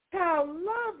 How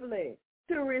lovely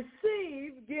to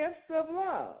receive gifts of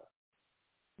love.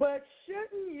 But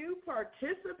shouldn't you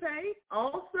participate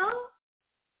also?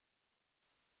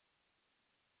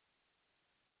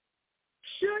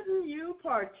 Shouldn't you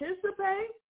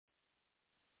participate?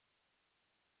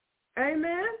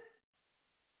 Amen?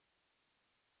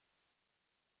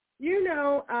 You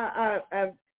know,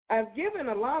 I've given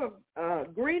a lot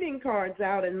of greeting cards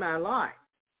out in my life.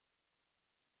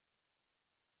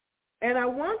 And I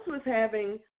once was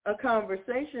having a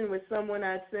conversation with someone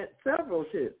I'd sent several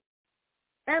to.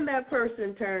 And that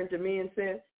person turned to me and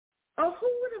said, oh, who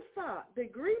would have thought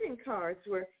that greeting cards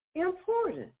were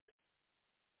important?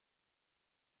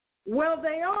 Well,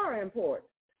 they are important.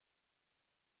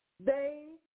 They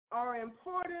are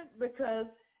important because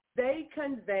they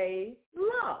convey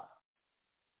love.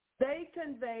 They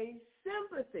convey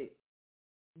sympathy.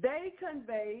 They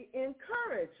convey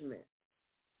encouragement.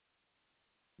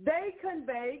 They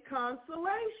convey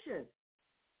consolation.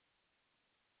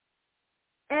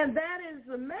 And that is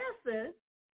the method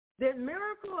that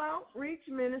Miracle Outreach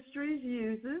Ministries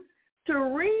uses to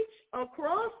reach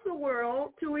across the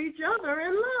world to each other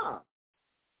in love.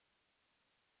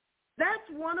 That's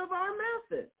one of our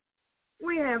methods.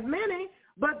 We have many,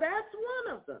 but that's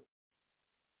one of them.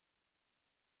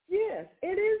 Yes,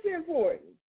 it is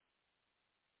important.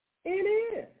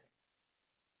 It is.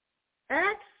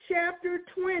 Acts chapter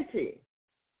 20.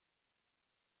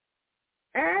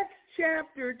 Acts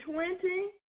chapter 20.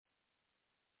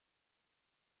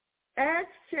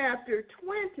 Acts chapter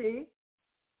 20,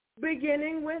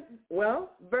 beginning with,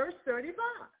 verse 35.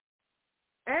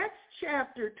 Acts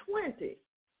chapter 20,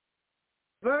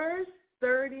 verse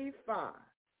 35.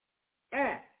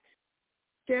 Acts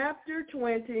chapter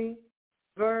 20,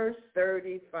 verse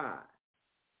 35.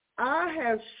 I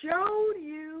have showed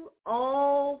you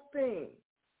all things,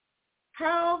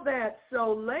 how that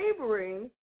so laboring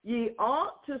ye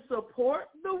ought to support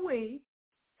the weak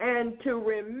and to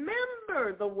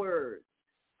remember the words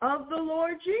of the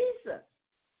Lord Jesus,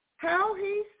 how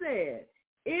he said,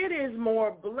 it is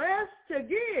more blessed to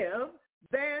give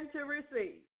than to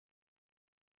receive.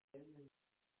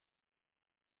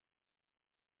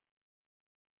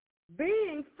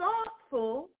 Being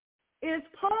thoughtful is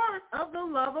part of the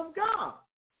love of God.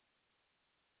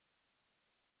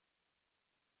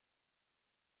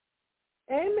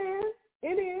 Amen.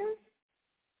 It is.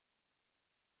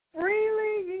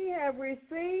 Freely ye have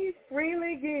received,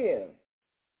 freely give.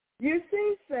 You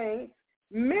see, saints,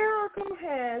 Miracle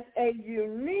has a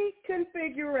unique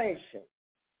configuration.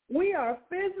 We are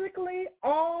physically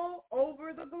all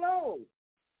over the globe,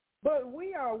 but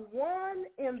we are one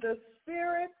in the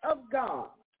Spirit of God.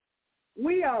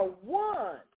 We are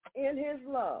one in his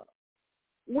love.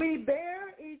 We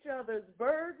bear each other's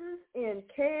burdens in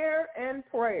care and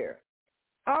prayer.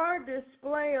 Our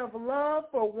display of love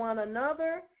for one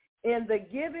another in the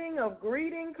giving of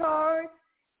greeting cards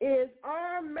is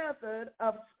our method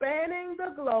of spanning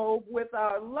the globe with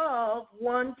our love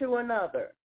one to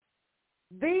another.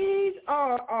 These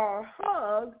are our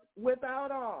hugs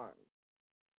without arms.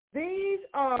 These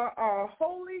are our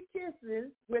holy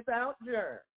kisses without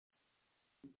germs.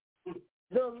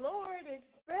 The Lord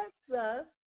expects us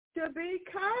to be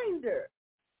kinder.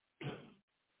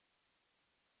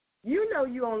 You know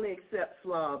you only accept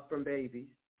slob from babies.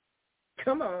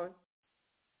 Come on.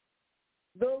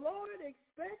 The Lord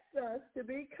expects us to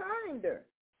be kinder,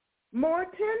 more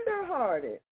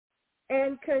tender-hearted,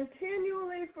 and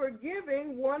continually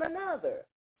forgiving one another.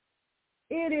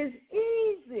 It is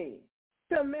easy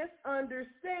to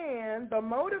misunderstand the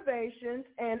motivations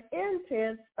and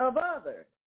intents of others.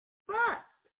 But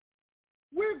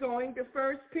we're going to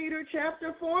 1 Peter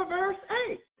chapter 4, verse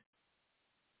 8.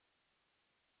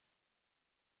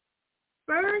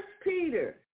 1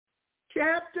 Peter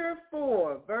chapter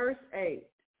 4, verse 8.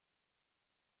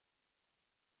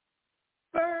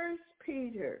 1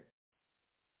 Peter.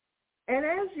 And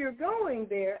as you're going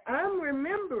there, I'm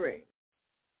remembering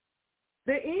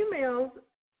the emails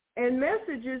and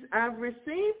messages I've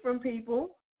received from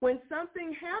people when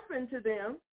something happened to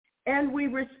them and we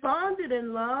responded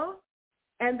in love,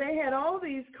 and they had all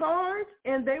these cards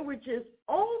and they were just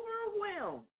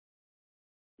overwhelmed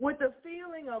with the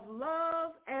feeling of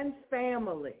love and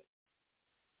family.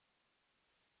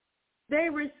 They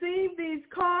received these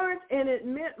cards and it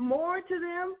meant more to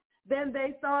them than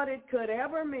they thought it could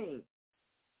ever mean.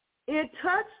 It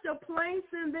touched a place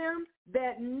in them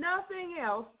that nothing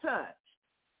else touched.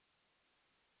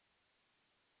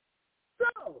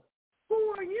 So,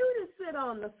 who are you to sit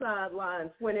on the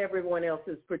sidelines when everyone else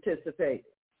is participating?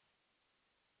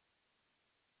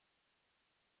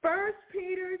 1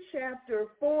 Peter chapter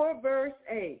 4, verse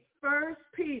 8. 1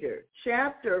 Peter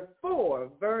chapter 4,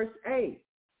 verse 8.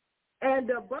 And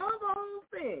above all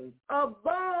things,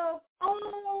 above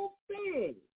all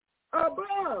things,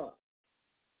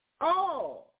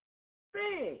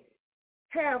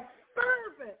 have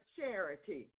fervent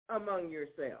charity among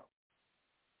yourselves.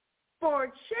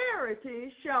 For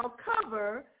charity shall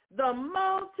cover the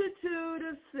multitude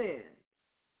of sins.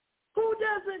 Who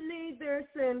doesn't need their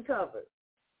sin covered?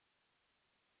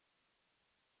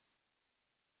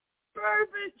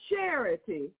 Fervent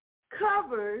charity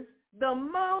covers the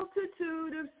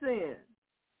multitude of sins.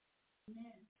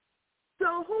 Amen.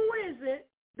 So who is it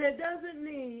that doesn't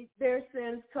need their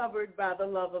sins covered by the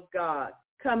love of God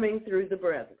coming through the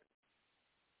brethren?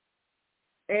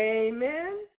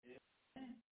 Amen?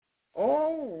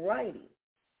 All righty.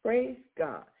 Praise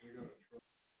God.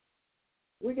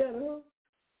 We got a who?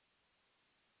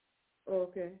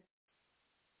 Okay.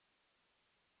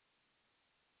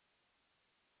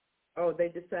 Oh, they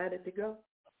decided to go?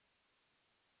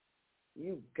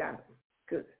 You got them.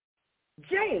 Good.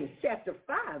 James chapter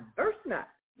 5, verse 9.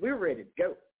 We're ready to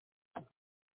go.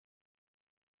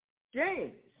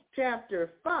 James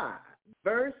chapter 5,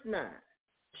 verse 9.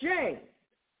 James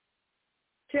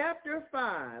chapter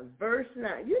 5, verse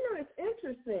 9. You know, it's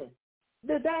interesting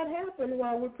that happened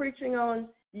while we're preaching on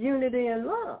unity and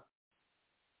love.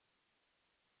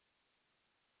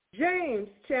 James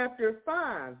chapter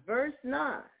 5, verse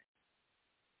 9.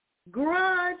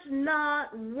 Grudge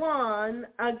not one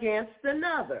against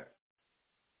another.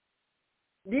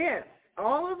 Yes,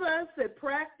 all of us that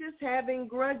practiced having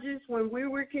grudges when we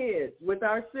were kids with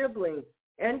our siblings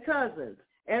and cousins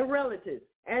and relatives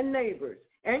and neighbors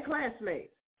and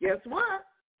classmates. Guess what?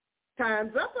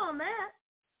 Time's up on that.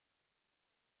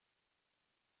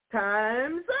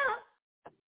 Time's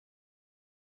up.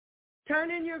 Turn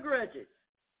in your grudges.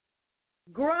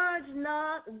 Grudge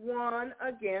not one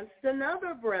against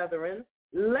another, brethren,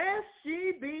 lest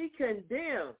ye be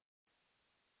condemned.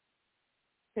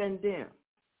 Condemned.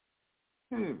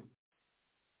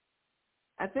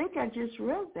 I think I just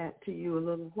read that to you a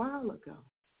little while ago.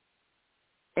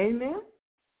 Amen?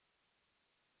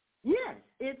 Yes,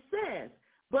 it says,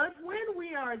 but when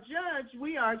we are judged,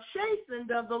 we are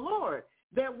chastened of the Lord,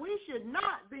 that we should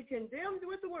not be condemned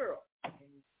with the world.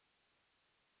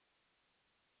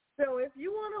 So if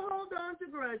you want to hold on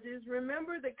to grudges,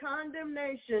 remember that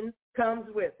condemnation comes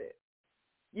with it.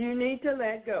 You need to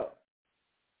let go.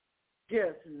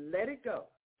 Just let it go.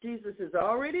 Jesus has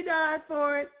already died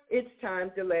for it. It's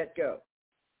time to let go.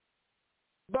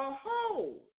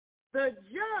 Behold, the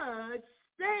judge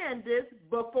standeth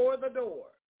before the door.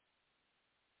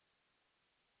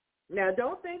 Now,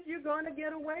 don't think you're going to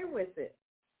get away with it.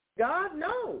 God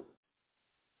knows.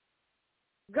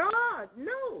 God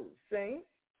knows, saints.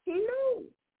 He knows.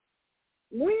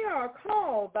 We are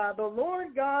called by the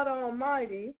Lord God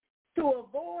Almighty to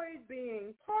avoid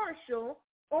being partial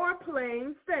or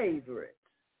playing favorites.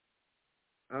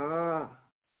 1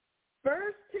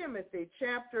 Timothy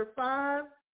chapter 5,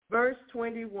 verse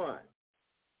 21.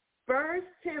 1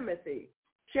 Timothy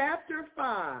chapter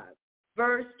 5,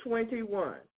 verse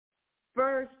 21.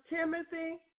 1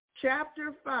 Timothy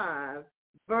chapter 5,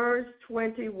 verse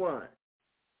 21.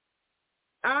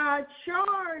 I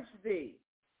charge thee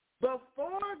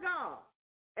before God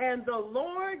and the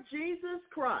Lord Jesus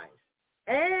Christ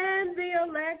and the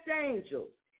elect angels.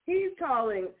 He's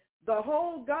calling the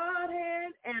whole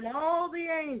Godhead and all the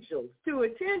angels to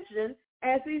attention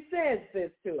as he says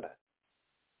this to us.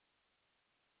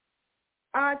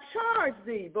 I charge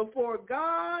thee before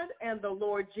God and the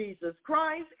Lord Jesus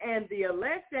Christ and the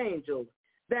elect angels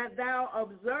that thou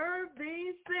observe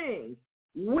these things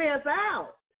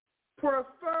without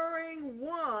preferring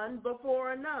one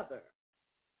before another,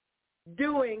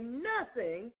 doing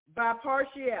nothing by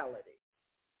partiality.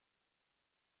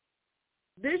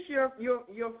 This your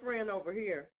friend over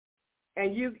here,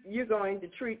 and you're going to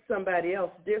treat somebody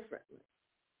else differently.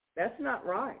 That's not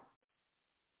right.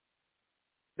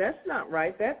 That's not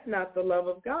right. That's not the love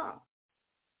of God.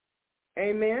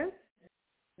 Amen?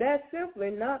 That's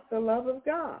simply not the love of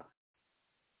God.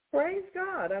 Praise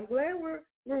God. I'm glad we're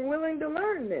willing to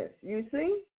learn this, you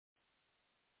see.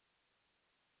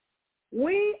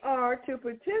 We are to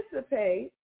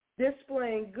participate,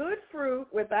 displaying good fruit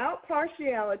without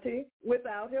partiality,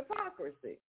 without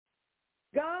hypocrisy.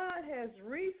 God has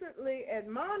recently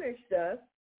admonished us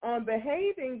on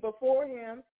behaving before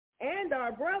him and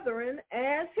our brethren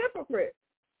as hypocrites.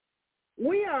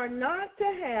 We are not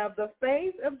to have the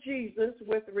faith of Jesus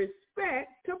with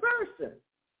respect to persons.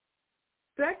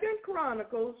 2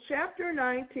 Chronicles chapter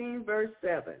 19, verse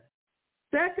 7.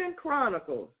 2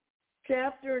 Chronicles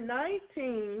chapter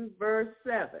 19, verse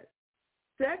 7.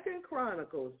 2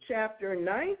 Chronicles chapter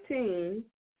 19,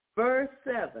 verse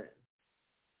 7.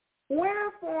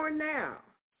 Wherefore now,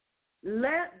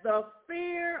 let the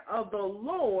fear of the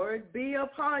Lord be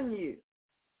upon you.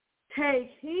 Take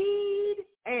heed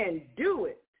and do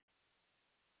it.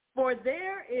 For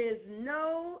there is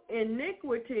no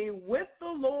iniquity with the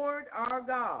Lord our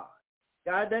God.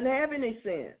 God doesn't have any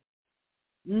sin.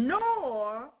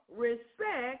 Nor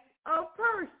respect of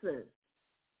persons.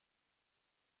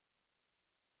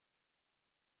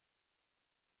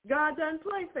 God doesn't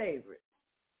play favorites.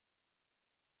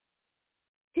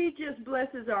 He just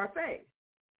blesses our faith.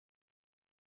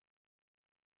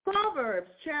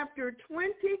 Proverbs chapter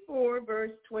 24,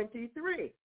 verse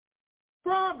 23.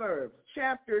 Proverbs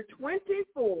chapter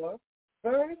 24,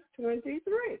 verse 23.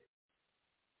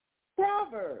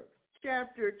 Proverbs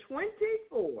chapter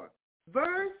 24,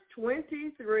 verse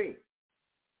 23.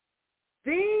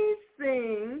 These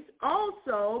things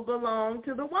also belong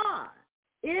to the wise,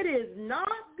 It is not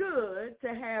good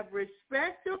to have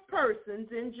respect of persons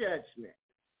in judgment.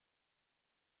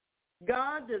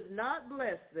 God does not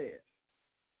bless this.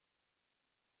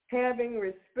 Having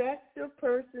respect of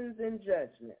persons in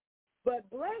judgment. But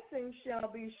blessings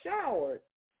shall be showered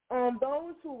on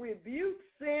those who rebuke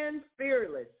sin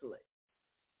fearlessly.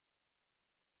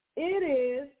 It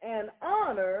is an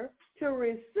honor to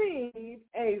receive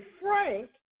a frank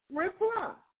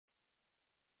reply.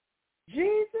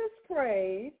 Jesus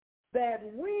prayed that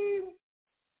we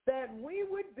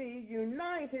would be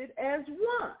united as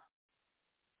one.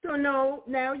 So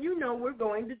now you know we're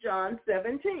going to John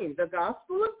 17, the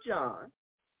Gospel of John,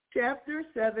 chapter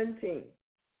 17.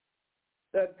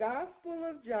 The Gospel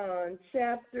of John,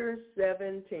 chapter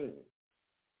 17.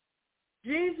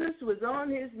 Jesus was on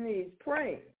his knees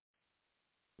praying.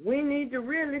 We need to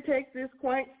really take this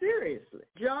quite seriously.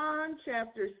 John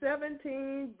chapter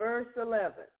 17, verse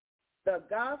 11. The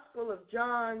Gospel of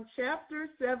John chapter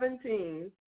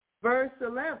 17, verse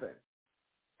 11.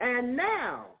 And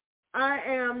now I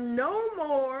am no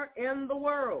more in the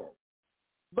world,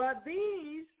 but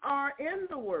these are in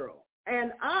the world,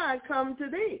 and I come to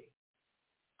thee.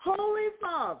 Holy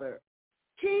Father,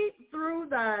 keep through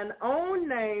thine own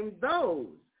name those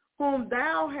whom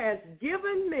thou hast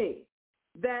given me,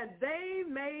 that they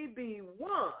may be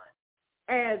one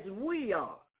as we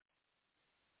are.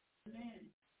 Amen.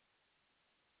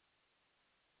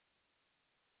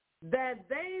 That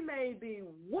they may be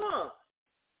one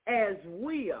as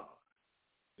we are.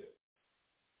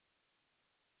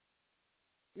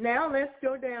 Now let's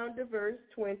go down to verse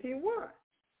 21.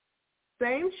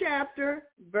 Same chapter,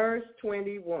 verse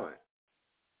 21.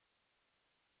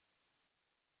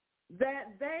 That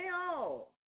they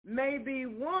all may be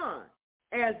one,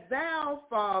 as thou,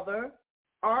 Father,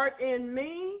 art in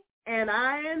me, and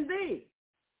I in thee,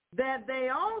 that they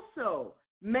also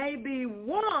may be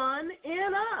one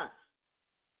in us,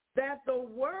 that the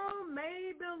world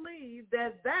may believe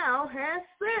that thou hast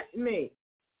sent me.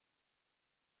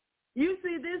 You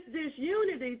see, this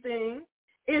disunity thing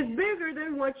is bigger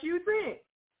than what you think.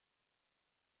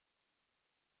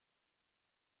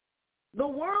 The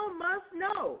world must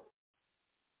know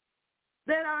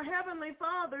that our Heavenly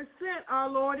Father sent our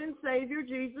Lord and Savior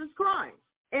Jesus Christ.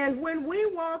 And when we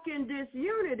walk in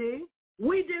disunity,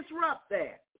 we disrupt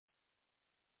that.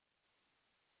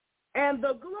 And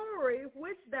the glory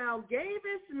which thou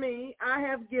gavest me, I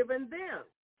have given them,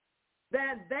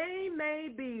 that they may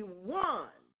be one,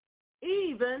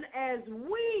 even as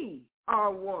we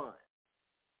are one.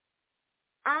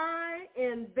 I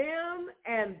in them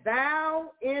and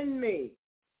thou in me.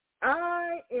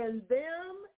 I in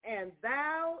them and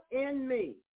thou in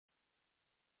me.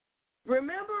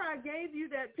 Remember I gave you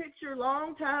that picture a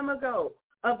long time ago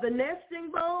of the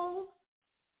nesting bowl?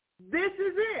 This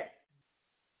is it.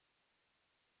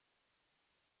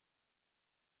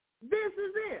 This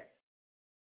is it.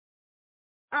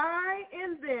 I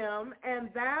in them and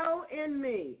thou in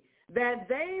me, that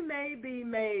they may be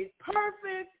made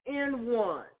perfect in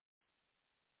one,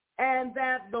 and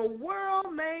that the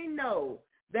world may know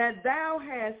that thou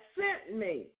hast sent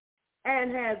me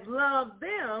and hast loved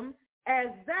them as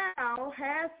thou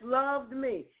hast loved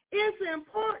me. It's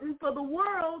important for the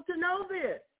world to know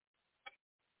this.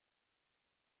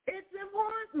 It's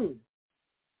important.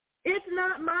 It's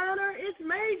not minor, it's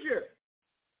major.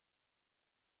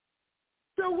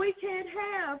 So we can't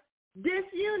have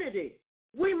disunity.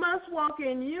 We must walk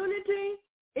in unity,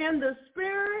 in the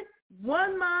spirit,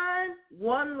 one mind,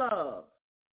 one love.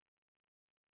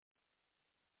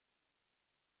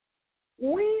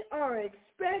 We are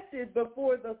expected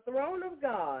before the throne of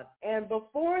God and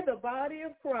before the body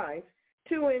of Christ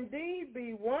to indeed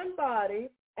be one body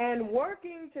and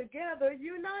working together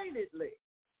unitedly.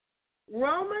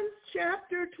 Romans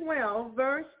chapter 12,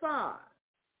 verse 5.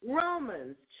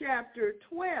 Romans chapter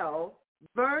 12,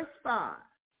 verse 5.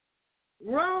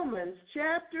 Romans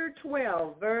chapter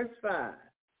 12, verse 5.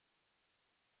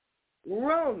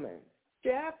 Romans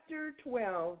chapter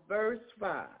 12, verse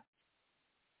 5.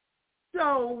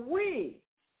 So we,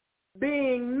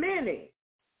 being many,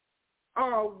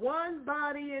 are one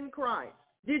body in Christ.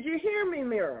 Did you hear me,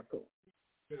 Miracle?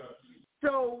 Yeah.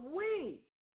 So we,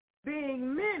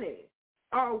 being many,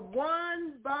 are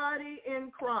one body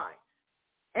in Christ,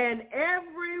 and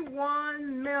every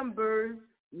one members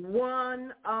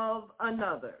one of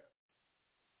another.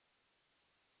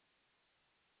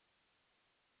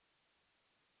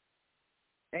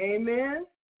 Amen?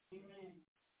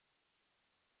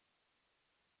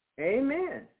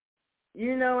 Amen.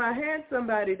 You know, I had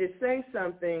somebody to say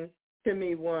something to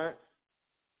me once,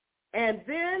 And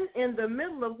then in the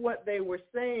middle of what they were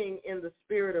saying in the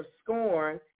spirit of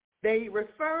scorn, they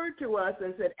referred to us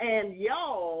and said, and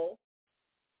y'all.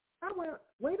 I went,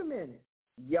 wait a minute,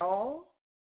 y'all?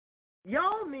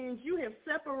 Y'all means you have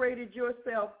separated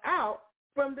yourself out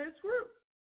from this group.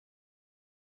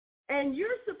 And you're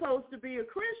supposed to be a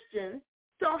Christian,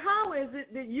 so how is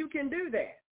it that you can do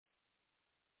that?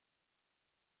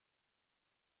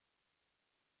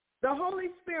 The Holy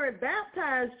Spirit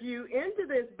baptized you into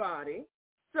this body,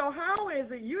 so how is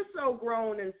it you're so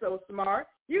grown and so smart,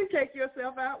 you take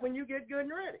yourself out when you get good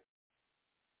and ready?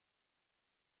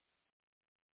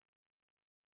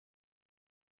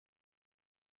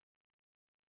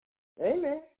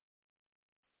 Amen.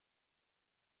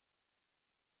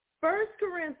 1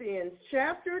 Corinthians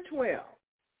chapter 12,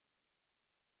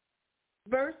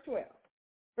 verse 12.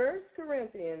 1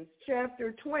 Corinthians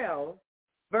chapter 12,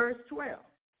 verse 12.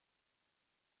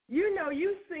 You know,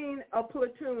 you've seen a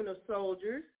platoon of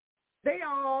soldiers. They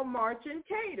all march in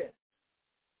cadence.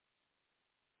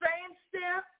 Same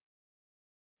step,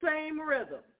 same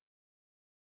rhythm.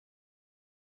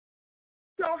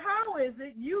 So how is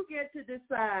it you get to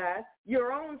decide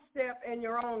your own step and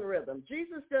your own rhythm?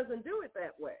 Jesus doesn't do it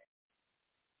that way.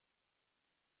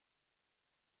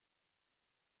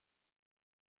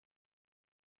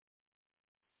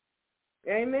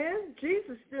 Amen?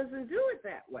 Jesus doesn't do it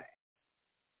that way.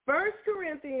 1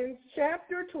 Corinthians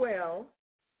chapter 12,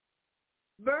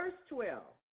 verse 12.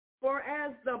 For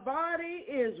as the body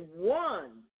is one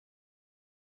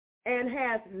and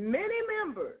hath many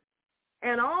members,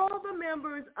 and all the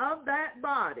members of that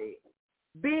body,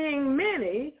 being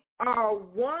many, are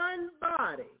one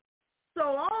body, so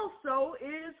also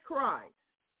is Christ.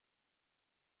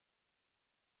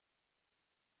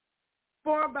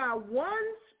 For by one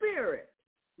Spirit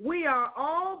we are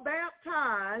all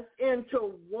baptized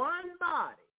into one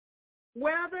body,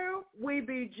 whether we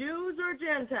be Jews or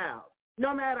Gentiles.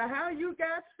 No matter how you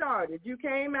got started, you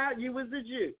came out, you was a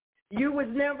Jew. You was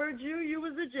never a Jew, you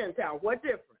was a Gentile. What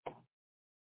difference?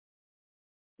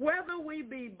 Whether we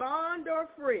be bond or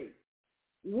free,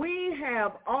 we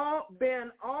have all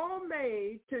been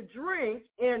made to drink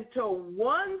into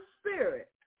one Spirit,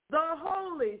 the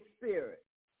Holy Spirit,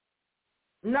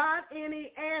 not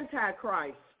any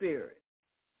Antichrist spirit.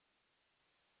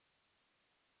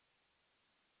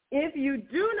 If you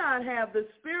do not have the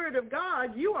Spirit of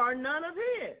God, you are none of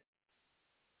His.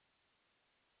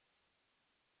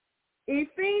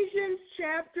 Ephesians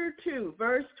chapter 2,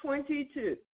 verse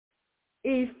 22.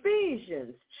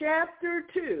 Ephesians chapter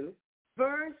 2,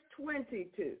 verse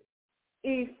 22.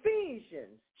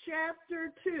 Ephesians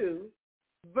chapter 2,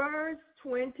 verse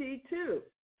 22.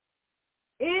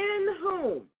 In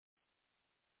whom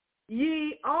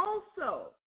ye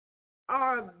also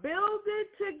are builded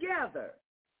together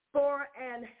for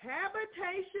an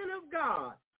habitation of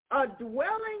God, a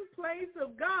dwelling place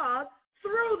of God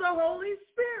through the Holy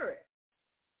Spirit.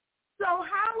 So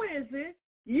how is it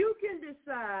you can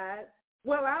decide,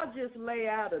 well, I'll just lay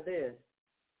out of this?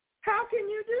 How can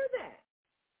you do that?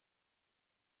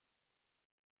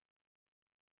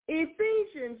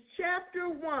 Ephesians chapter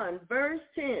 1, verse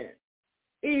 10.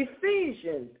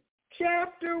 Ephesians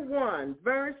chapter 1,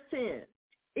 verse 10.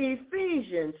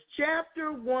 Ephesians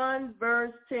chapter 1,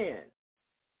 verse 10.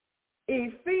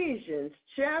 Ephesians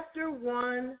chapter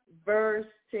 1, verse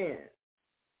 10.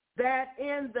 That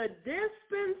in the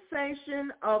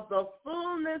dispensation of the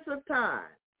fullness of time,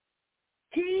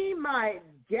 he might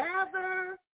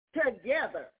gather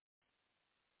together.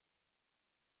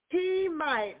 He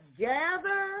might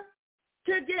gather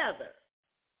together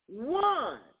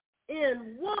one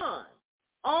in one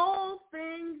all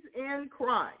things in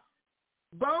Christ,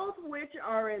 both which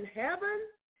are in heaven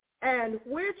and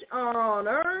which are on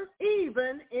earth,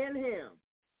 even in him.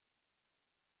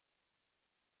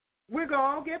 We're going to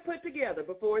all get put together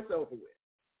before it's over with.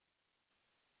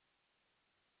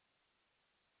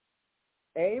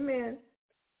 Amen.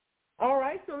 All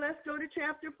right, so let's go to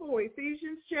chapter 4,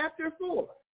 Ephesians chapter 4,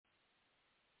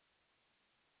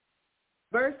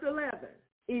 verse 11.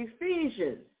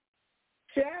 Ephesians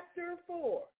chapter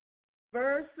 4,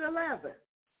 verse 11.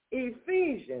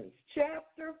 Ephesians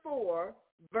chapter 4,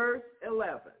 verse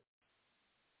 11.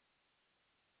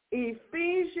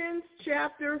 Ephesians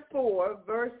chapter 4,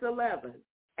 verse 11.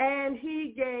 And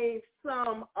he gave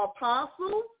some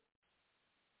apostles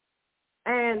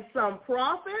and some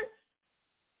prophets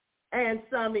and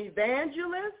some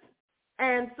evangelists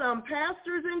and some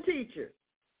pastors and teachers.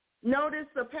 Notice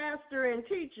the pastor and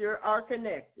teacher are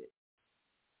connected.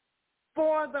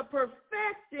 For the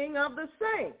perfecting of the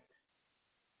saints,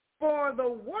 for the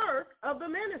work of the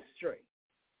ministry,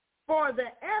 for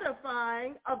the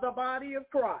edifying of the body of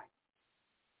Christ.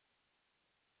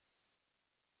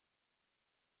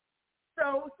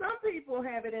 So some people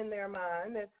have it in their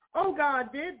mind that, oh,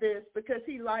 God did this because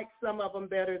he likes some of them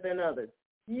better than others.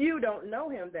 You don't know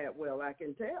him that well, I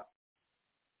can tell.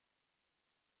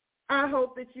 I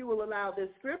hope that you will allow this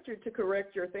scripture to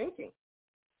correct your thinking.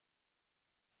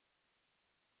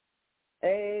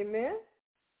 Amen.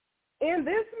 In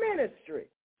this ministry,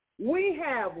 we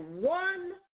have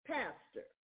one pastor,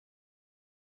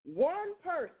 one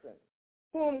person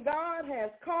whom God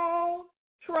has called,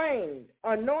 trained,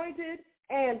 anointed,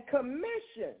 and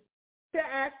commissioned to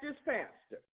act as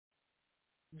pastor.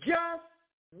 Just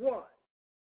one.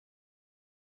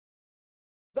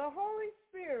 The Holy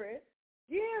Spirit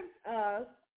gives us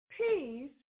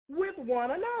peace with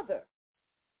one another.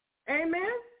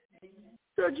 Amen? Amen.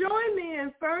 So join me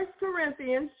in 1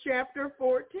 Corinthians chapter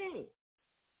 14.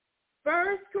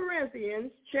 1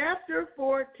 Corinthians chapter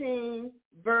 14,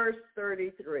 verse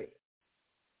 33.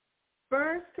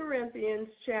 1 Corinthians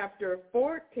chapter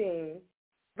 14,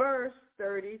 verse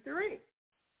 33.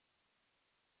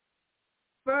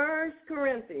 1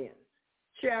 Corinthians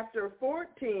chapter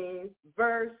 14,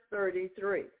 verse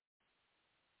 33.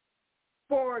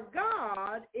 For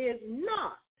God is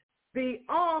not the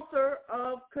author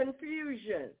of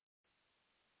confusion,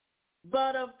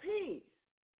 but of peace,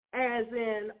 as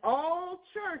in all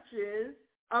churches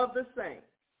of the saints.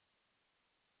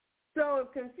 So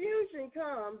if confusion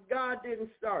comes, God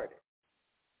didn't start it,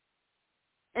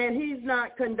 and he's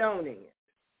not condoning it.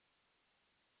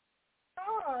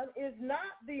 God is not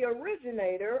the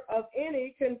originator of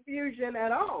any confusion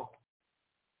at all.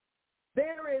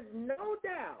 There is no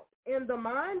doubt in the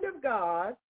mind of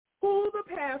God who the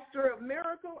pastor of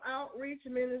Miracle Outreach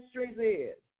Ministries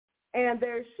is, and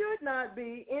there should not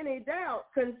be any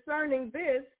doubt concerning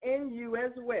this in you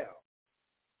as well.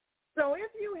 So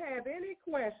if you have any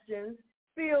questions,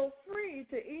 feel free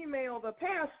to email the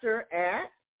pastor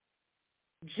at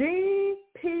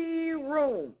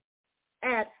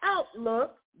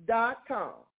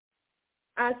gproom@outlook.com.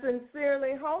 I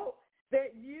sincerely hope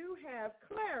that you have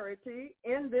clarity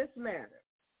in this matter.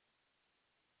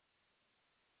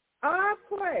 I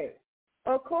pray,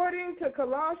 according to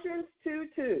Colossians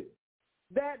 2:2,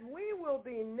 that we will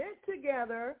be knit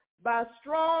together by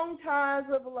strong ties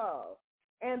of love,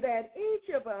 and that each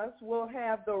of us will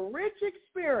have the rich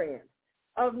experience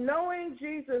of knowing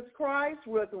Jesus Christ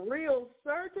with real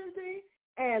certainty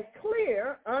and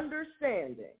clear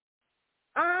understanding.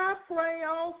 I pray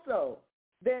also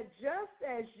that just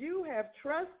as you have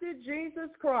trusted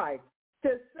Jesus Christ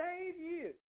to save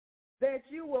you, that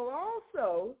you will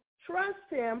also trust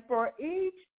him for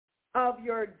each of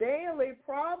your daily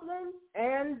problems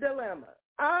and dilemmas.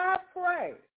 I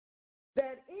pray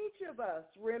that each of us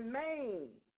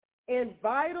remains in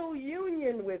vital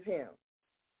union with him.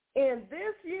 In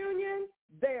this union,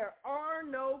 there are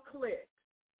no cliques.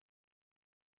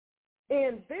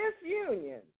 In this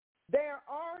union, there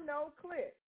are no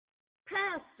cliques.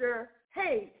 Pastor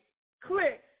hates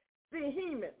cliques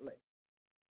vehemently.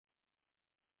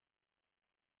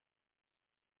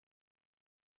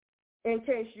 In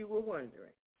case you were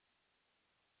wondering.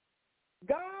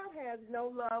 God has no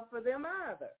love for them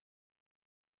either.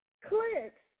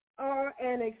 Cliques are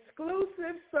an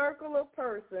exclusive circle of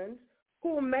persons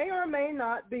who may or may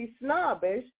not be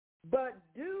snobbish, but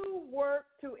do work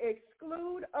to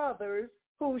exclude others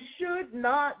who should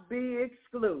not be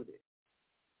excluded.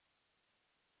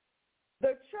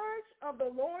 The Church of the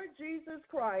Lord Jesus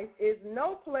Christ is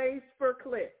no place for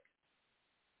cliques.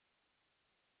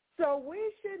 So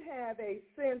we should have a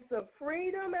sense of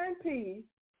freedom and peace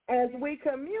as we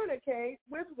communicate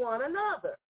with one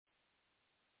another.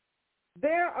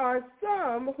 There are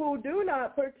some who do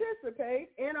not participate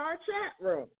in our chat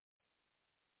room.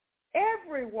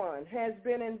 Everyone has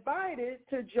been invited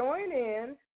to join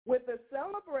in with the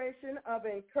celebration of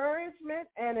encouragement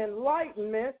and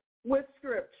enlightenment with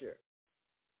Scripture.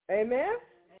 Amen?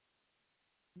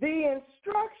 The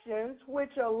instructions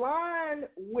which align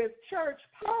with church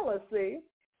policy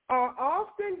are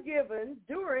often given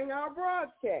during our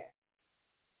broadcast.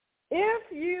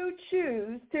 If you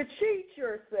choose to cheat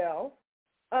yourself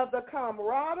of the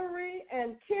camaraderie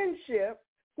and kinship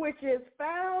which is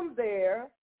found there,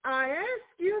 I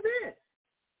ask you this.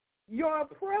 Your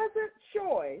present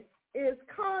choice is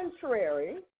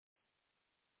contrary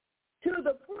to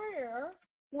the prayer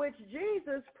which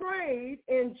Jesus prayed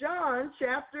in John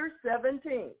chapter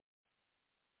 17.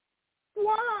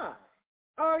 Why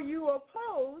are you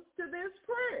opposed to this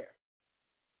prayer?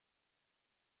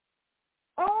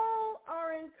 All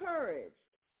are encouraged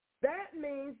that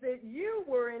means that you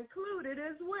were included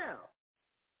as well.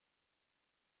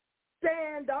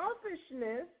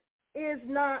 Standoffishness is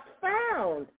not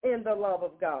found in the love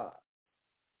of God.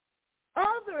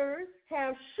 Others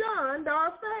have shunned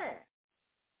our fast.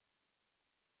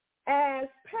 As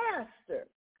pastor,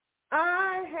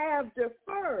 I have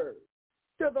deferred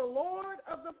to the Lord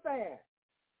of the fast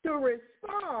to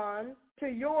respond to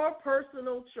your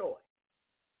personal choice.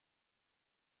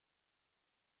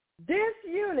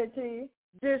 Disunity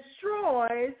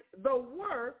destroys the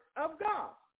work of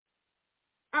God.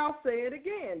 I'll say it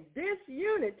again.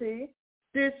 Disunity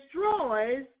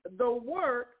destroys the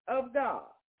work of God.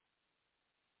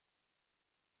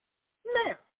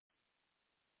 Now,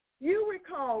 you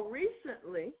recall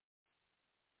recently,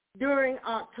 during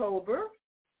October,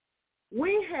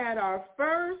 we had our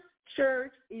first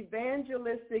church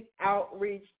evangelistic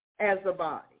outreach as a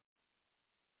body.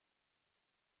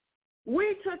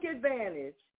 We took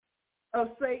advantage of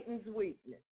Satan's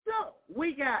weakness. So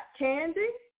we got candy,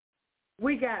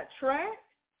 we got tracts,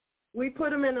 we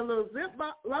put them in a little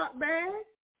Ziploc bag,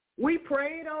 we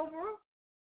prayed over them,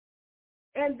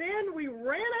 and then we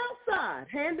ran outside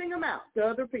handing them out to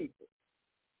other people.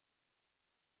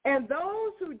 And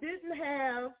those who didn't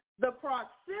have the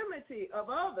proximity of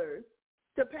others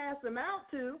to pass them out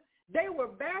to, they were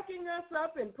backing us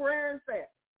up in prayer and fasting.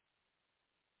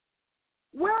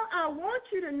 Well, I want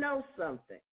you to know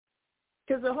something,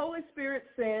 because the Holy Spirit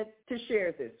said to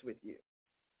share this with you.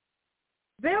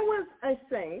 There was a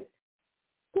saint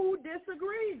who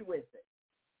disagreed with it.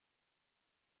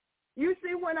 You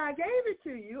see, when I gave it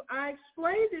to you, I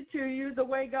explained it to you the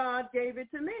way God gave it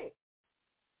to me.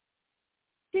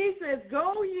 He says,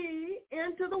 go ye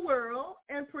into the world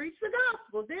and preach the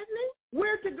gospel, didn't he?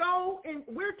 We're to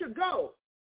go.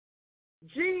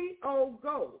 G-O,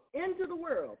 go, into the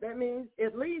world. That means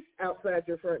at least outside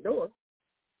your front door.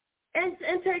 And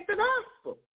take the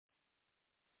gospel.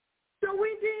 So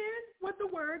we did what the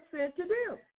word said to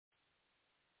do.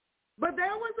 But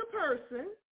there was a person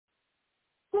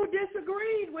who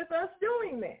disagreed with us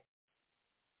doing that.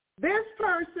 This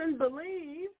person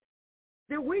believed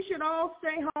that we should all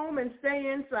stay home and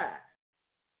stay inside.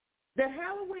 That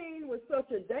Halloween was such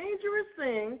a dangerous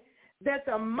thing that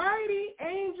the mighty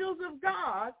angels of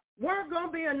God weren't going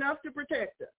to be enough to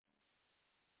protect us.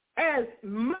 As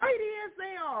mighty as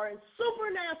they are in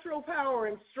supernatural power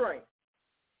and strength,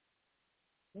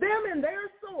 them and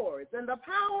their swords and the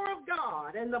power of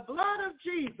God and the blood of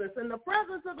Jesus and the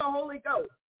presence of the Holy Ghost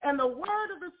and the word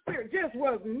of the Spirit just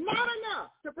was not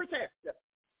enough to protect us.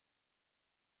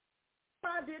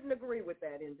 I didn't agree with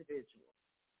that individual.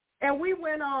 And we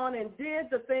went on and did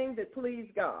the thing that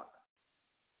pleased God.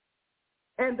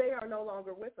 And they are no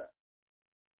longer with us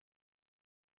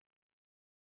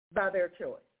by their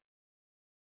choice.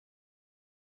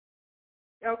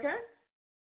 Okay?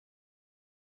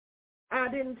 I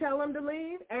didn't tell them to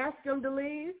leave, ask them to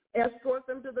leave, escort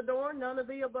them to the door, none of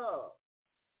the above.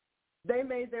 They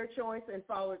made their choice and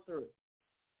followed through.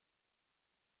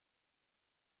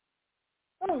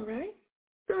 All right.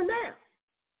 So now,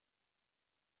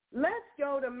 let's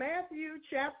go to Matthew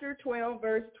chapter 12,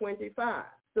 verse 25,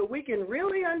 so we can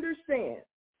really understand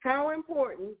how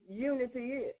important unity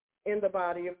is in the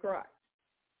body of Christ.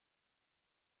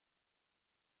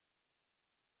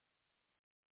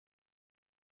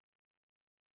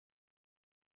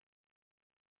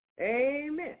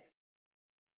 Amen.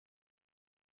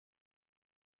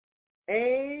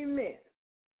 Amen.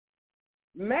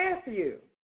 Matthew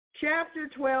chapter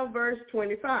 12, verse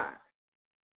 25.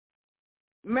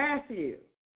 Matthew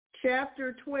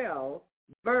chapter 12,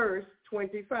 verse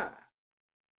 25.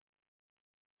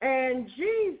 And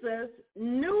Jesus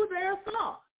knew their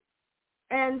thoughts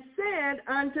and said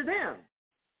unto them,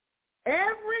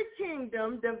 every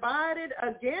kingdom divided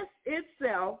against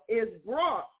itself is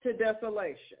brought to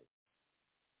desolation,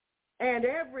 and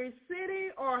every city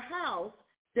or house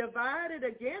divided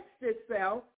against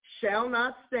itself shall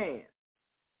not stand.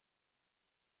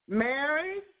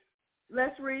 Marriage,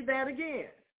 let's read that again.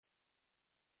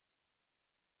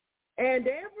 And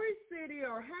every city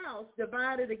or house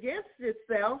divided against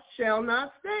itself shall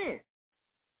not stand.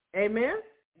 Amen?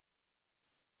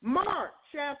 Mark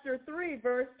chapter 3,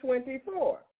 verse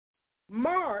 24.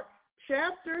 Mark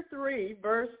chapter 3,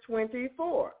 verse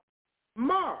 24.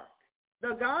 Mark,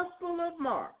 the Gospel of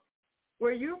Mark,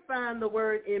 where you find the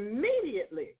word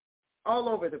immediately all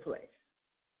over the place.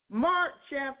 Mark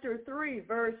chapter 3,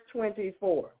 verse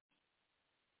 24.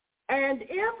 And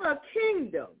if a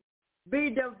kingdom be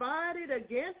divided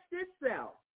against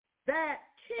itself, that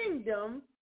kingdom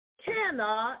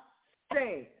cannot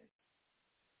stand.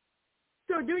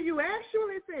 So do you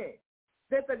actually think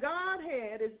that the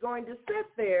Godhead is going to sit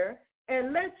there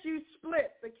and let you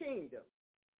split the kingdom.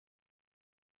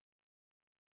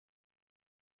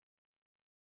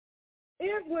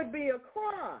 It would be a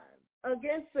crime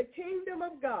against the kingdom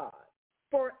of God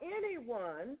for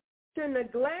anyone to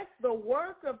neglect the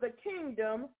work of the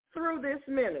kingdom through this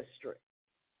ministry.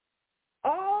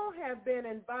 All have been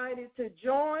invited to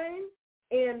join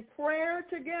in prayer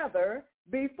together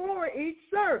before each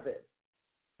service,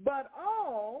 but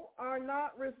all are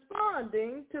not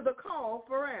responding to the call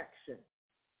for action.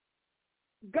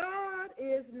 God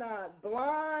is not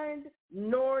blind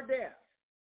nor deaf,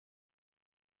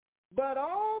 but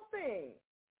all things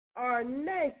are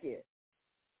naked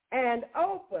and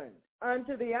open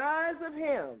unto the eyes of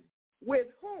him with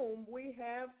whom we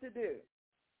have to do.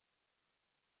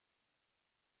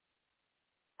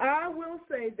 I will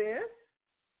say this.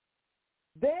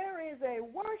 There is a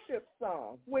worship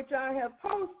song which I have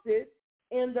posted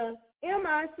in the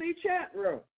MIC chat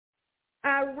room.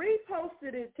 I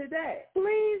reposted it today.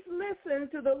 Please listen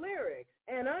to the lyrics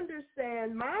and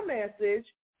understand my message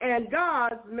and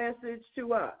God's message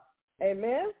to us.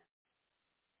 Amen?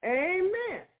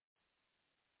 Amen.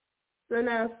 So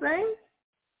now, saints,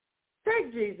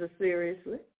 take Jesus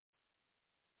seriously.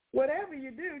 Whatever you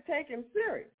do, take him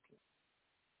seriously.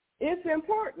 It's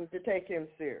important to take him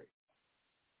serious.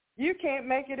 You can't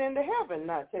make it into heaven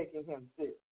not taking him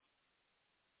serious.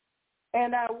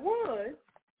 And I would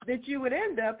that you would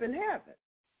end up in heaven.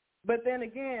 But then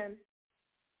again,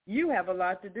 you have a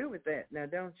lot to do with that now,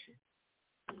 don't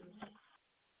you?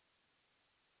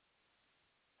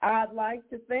 I'd like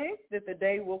to think that the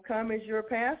day will come as your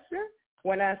pastor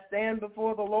when I stand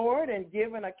before the Lord and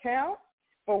give an account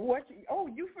for what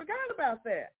you forgot about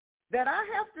that I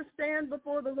have to stand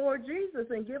before the Lord Jesus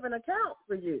and give an account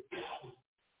for you.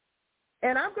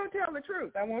 And I'm going to tell the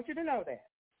truth. I want you to know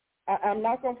that. I'm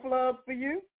not going to flub for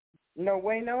you. No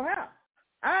way, no how.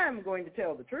 I'm going to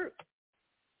tell the truth.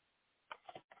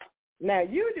 Now,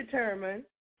 you determine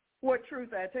what truth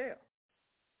I tell.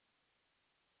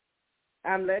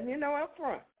 I'm letting you know up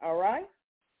front, all right?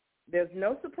 There's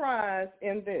no surprise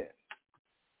in this.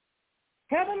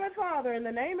 Heavenly Father, in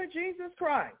the name of Jesus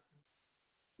Christ,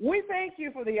 we thank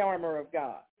you for the armor of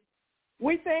God.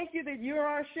 We thank you that you're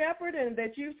our shepherd and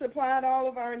that you've supplied all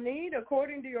of our need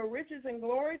according to your riches and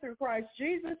glory through Christ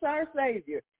Jesus, our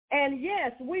Savior. And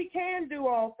yes, we can do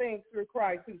all things through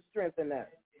Christ who strengthens us.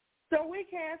 So we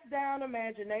cast down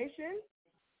imagination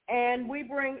and we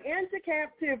bring into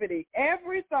captivity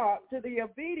every thought to the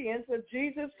obedience of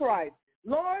Jesus Christ.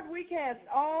 Lord, we cast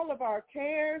all of our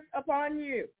cares upon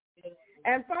you.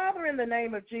 And Father, in the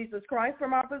name of Jesus Christ,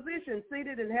 from our position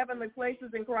seated in heavenly places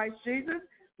in Christ Jesus,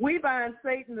 we bind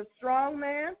Satan, the strong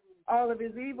man, all of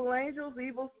his evil angels,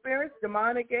 evil spirits,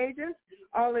 demonic agents,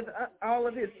 all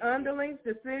of his underlings,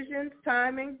 decisions,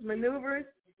 timings, maneuvers,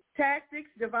 tactics,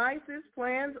 devices,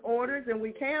 plans, orders, and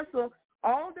we cancel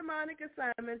all demonic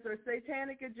assignments or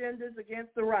satanic agendas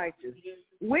against the righteous.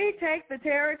 We take the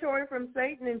territory from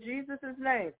Satan in Jesus'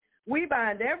 name. We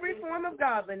bind every form of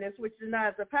godliness which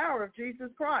denies the power of Jesus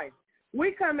Christ.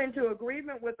 We come into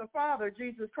agreement with the Father,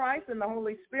 Jesus Christ, and the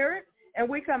Holy Spirit, and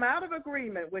we come out of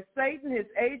agreement with Satan, his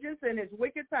agents, and his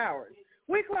wicked powers.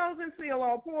 We close and seal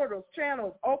all portals,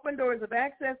 channels, open doors of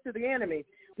access to the enemy.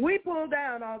 We pull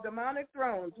down all demonic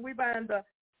thrones. We bind the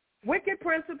wicked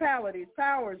principalities,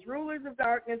 powers, rulers of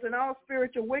darkness, and all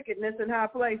spiritual wickedness in high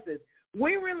places.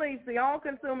 We release the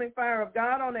all-consuming fire of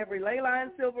God on every ley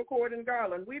line, silver cord, and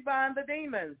garland. We bind the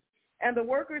demons and the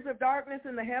workers of darkness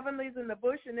in the heavenlies, in the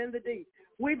bush, and in the deep.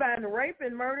 We bind rape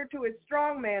and murder to its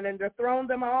strong man and dethrone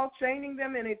them all, chaining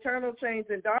them in eternal chains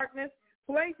in darkness,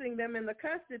 placing them in the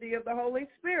custody of the Holy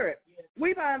Spirit.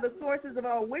 We bind the sources of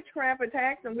all witchcraft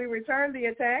attacks, and we return the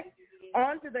attack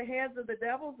onto the heads of the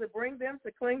devils that bring them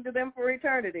to cling to them for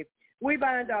eternity. We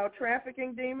bind all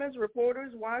trafficking demons,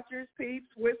 reporters, watchers, peeps,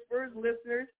 whisperers,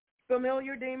 listeners,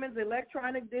 familiar demons,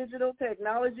 electronic, digital,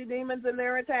 technology demons and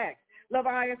their attacks,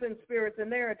 Leviathan spirits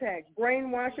and their attacks,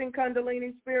 brainwashing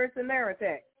Kundalini spirits and their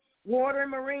attacks, water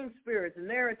and marine spirits and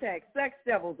their attacks, sex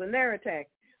devils and their attacks,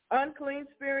 unclean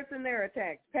spirits and their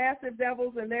attacks, passive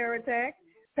devils and their attacks,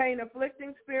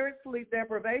 pain-afflicting spirits, sleep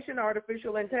deprivation,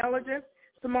 artificial intelligence,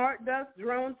 smart dust,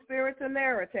 drone spirits and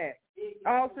their attacks,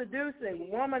 all seducing,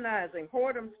 womanizing,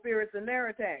 whoredom spirits and their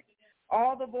attacks,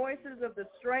 all the voices of the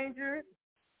stranger,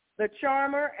 the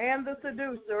charmer, and the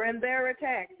seducer and their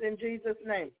attacks in Jesus'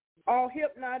 name, all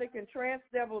hypnotic and trance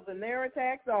devils and their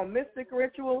attacks, all mystic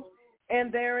rituals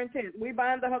and their intent. We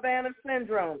bind the Havana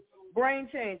syndrome, brain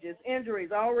changes,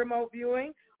 injuries, all remote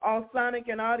viewing, all sonic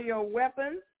and audio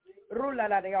weapons,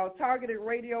 all targeted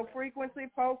radio frequency,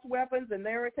 pulse weapons and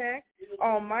their attacks,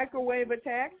 all microwave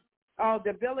attacks, all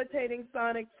debilitating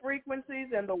sonic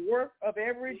frequencies, and the work of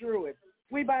every druid.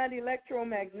 We bind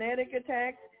electromagnetic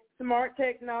attacks, smart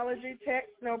technology,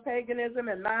 techno-paganism,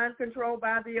 and mind control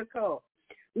by the occult.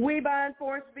 We bind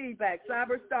force feedback,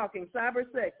 cyber stalking, cyber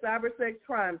sex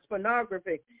crimes,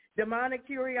 pornography, demonic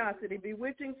curiosity,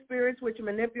 bewitching spirits which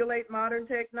manipulate modern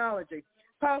technology,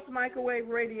 pulse microwave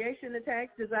radiation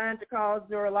attacks designed to cause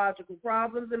neurological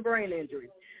problems and brain injuries,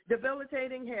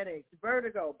 debilitating headaches,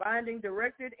 vertigo, binding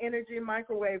directed energy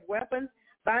microwave weapons,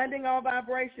 binding all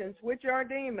vibrations which are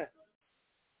demons.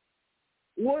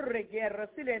 We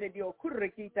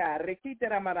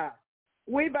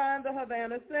bind the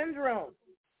Havana syndrome,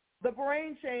 the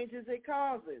brain changes it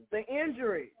causes, the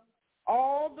injuries,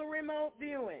 all the remote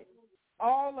viewing,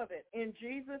 all of it in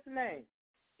Jesus' name.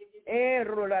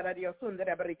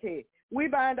 We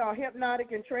bind all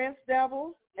hypnotic and trance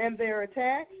devils and their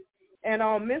attacks, and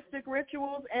all mystic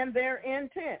rituals and their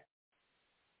intent.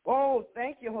 Oh,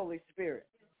 thank you, Holy Spirit.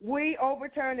 We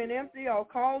overturn and empty all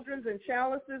cauldrons and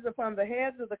chalices upon the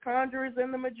heads of the conjurers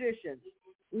and the magicians.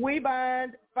 We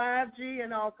bind 5G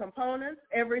and all components,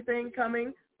 everything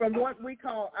coming from what we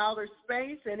call outer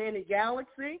space in any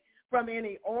galaxy, from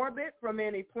any orbit, from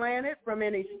any planet, from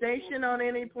any station on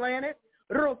any planet,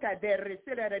 from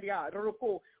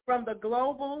the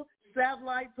global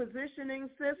satellite positioning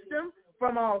system,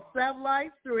 from all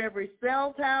satellites through every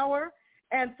cell tower,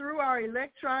 and through our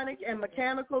electronic and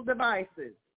mechanical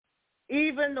devices,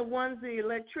 even the ones the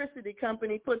electricity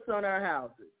company puts on our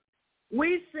houses.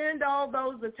 We send all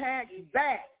those attacks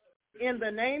back in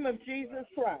the name of Jesus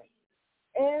Christ.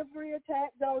 Every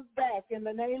attack goes back in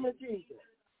the name of Jesus.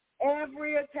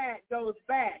 Every attack goes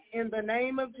back in the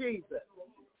name of Jesus.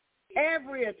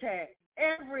 Every attack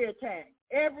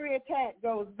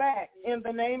goes back in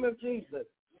the name of Jesus.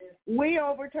 We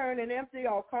overturn and empty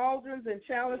all cauldrons and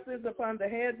chalices upon the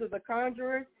heads of the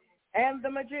conjurers and the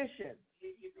magicians.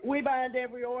 We bind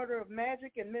every order of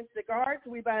magic and mystic arts.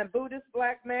 We bind Buddhist,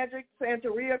 black magic,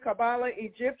 Santeria, Kabbalah,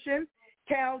 Egyptian,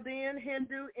 Chaldean,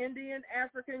 Hindu, Indian,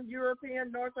 African,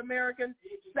 European, North American,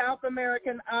 South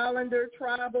American, Islander,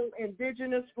 tribal,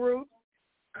 indigenous groups,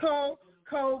 cults,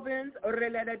 covens,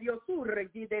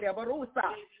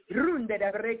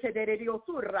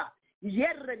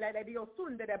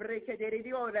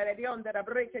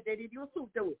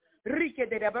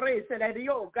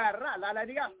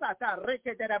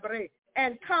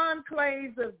 and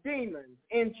conclaves of demons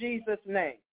in Jesus'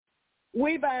 name.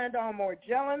 We bind all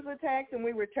Morgellons attacks, and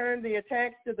we return the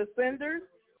attacks to the senders.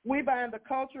 We bind the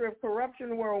culture of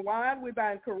corruption worldwide. We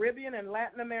bind Caribbean and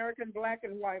Latin American black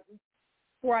and white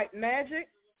magic.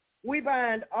 We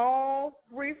bind all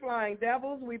free-flying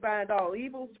devils. We bind all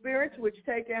evil spirits which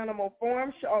take animal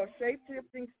form, all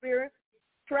shape-shifting spirits,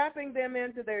 trapping them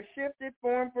into their shifted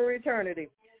form for eternity.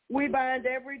 We bind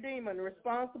every demon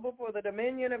responsible for the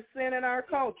dominion of sin in our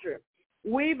culture.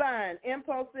 We bind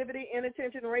impulsivity,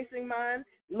 inattention, racing mind,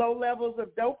 low levels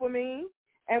of dopamine,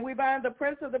 and we bind the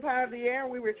prince of the power of the air,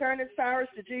 and we return its powers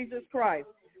to Jesus Christ.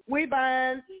 We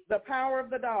bind the power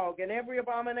of the dog and every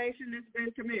abomination that's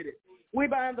been committed. We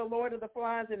bind the Lord of the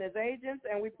Flies and his agents,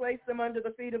 and we place them under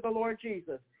the feet of the Lord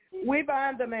Jesus. We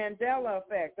bind the Mandela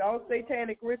effect, all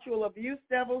satanic ritual abuse,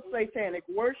 devils, satanic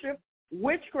worship,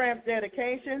 witchcraft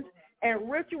dedications, and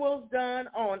rituals done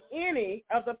on any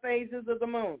of the phases of the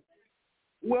moon.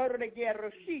 We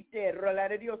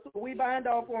bind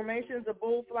all formations of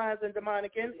bull flies and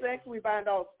demonic insects. We bind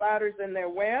all spiders in their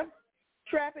webs,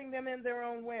 trapping them in their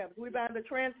own webs. We bind the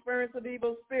transference of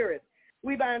evil spirits.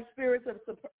 We bind spirits of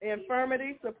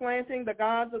infirmity, supplanting the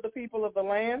gods of the people of the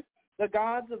land, the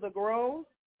gods of the groves,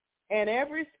 and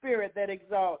every spirit that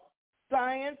exalts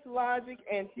science, logic,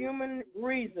 and human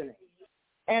reasoning,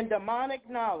 and demonic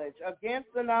knowledge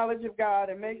against the knowledge of God,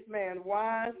 and makes man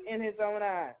wise in his own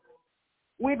eyes.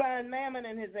 We bind Mammon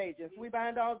and his agents. We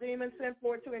bind all demons sent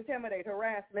forth to intimidate,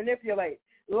 harass, manipulate,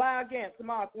 lie against,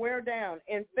 mock, wear down,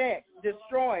 infect,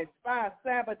 destroy, spy,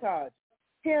 sabotage,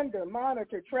 hinder,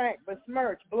 monitor, track,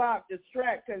 besmirch, block,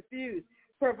 distract, confuse,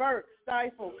 pervert,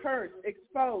 stifle, curse,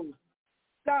 expose,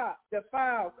 stop,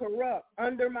 defile, corrupt,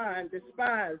 undermine,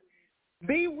 despise,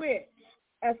 bewitch,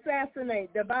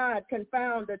 assassinate, divide,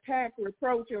 confound, attack,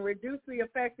 reproach, and reduce the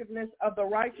effectiveness of the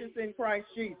righteous in Christ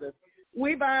Jesus.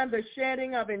 We bind the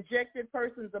shedding of injected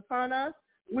persons upon us.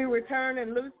 We return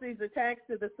and loose these attacks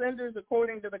to the senders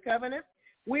according to the covenant.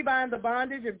 We bind the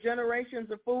bondage of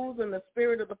generations of fools and the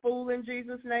spirit of the fool in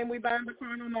Jesus' name. We bind the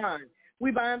carnal mind.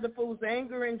 We bind the fool's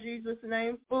anger in Jesus'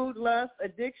 name, food, lust,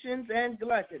 addictions, and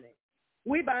gluttony.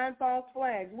 We bind false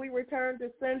flags. We return to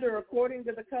sender according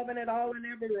to the covenant all and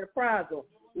every reprisal,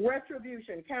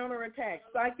 retribution, counterattack,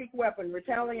 psychic weapon,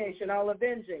 retaliation, all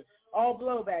avenging, all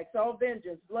blowbacks, all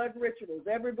vengeance, blood rituals,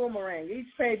 every boomerang, each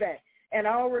payback, and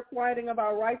all requiting of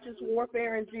our righteous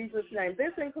warfare in Jesus' name.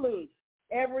 This includes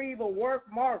every evil work,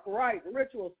 mark, rite,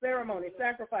 ritual, ceremony,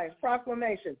 sacrifice,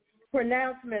 proclamation,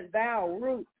 pronouncement, vow,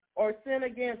 root, or sin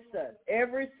against us,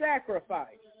 every sacrifice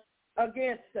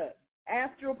against us,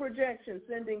 astral projection,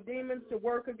 sending demons to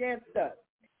work against us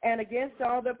and against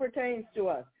all that pertains to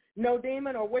us. No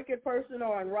demon or wicked person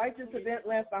or unrighteous event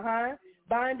left behind,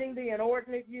 binding the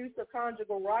inordinate use of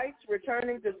conjugal rights,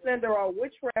 returning to sender all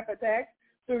witchcraft attacks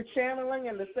through channeling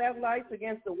and the satellites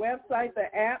against the website,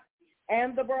 the app,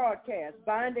 and the broadcast,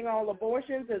 binding all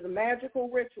abortions as a magical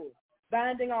ritual,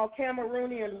 binding all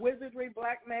Cameroonian wizardry,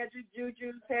 black magic,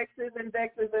 jujus, hexes, and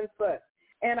vexes, and such,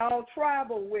 and all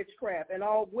tribal witchcraft, and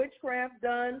all witchcraft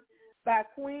done by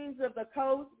queens of the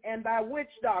coast and by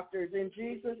witch doctors in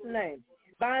Jesus' name,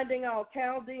 binding all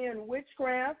Chaldean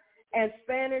witchcraft and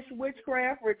Spanish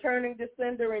witchcraft, returning to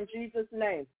sender in Jesus'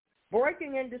 name,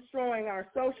 breaking and destroying our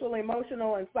social,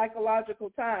 emotional, and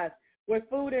psychological ties with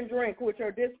food and drink which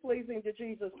are displeasing to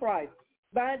Jesus Christ,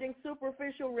 binding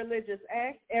superficial religious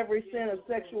acts, every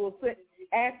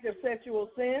act of sexual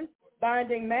sin,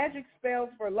 binding magic spells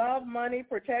for love, money,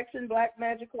 protection, black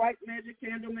magic, white magic,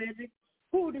 candle magic,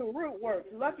 hoodoo, root works,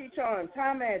 lucky charms,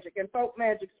 high magic, and folk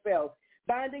magic spells,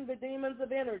 binding the demons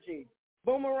of energy,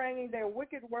 boomeranging their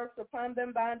wicked works upon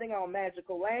them, binding all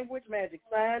magical language, magic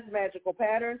signs, magical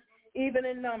patterns, even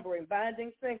in numbering,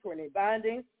 binding synchrony,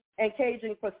 binding and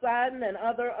caging Poseidon and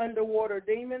other underwater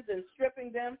demons and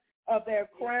stripping them of their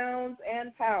crowns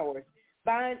and powers,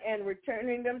 bind and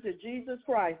returning them to Jesus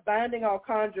Christ, binding all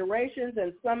conjurations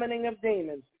and summoning of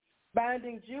demons,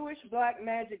 binding Jewish black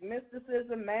magic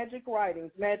mysticism, magic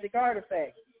writings, magic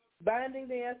artifacts, binding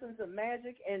the essence of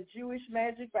magic and Jewish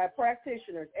magic by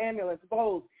practitioners, amulets,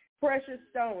 bowls, precious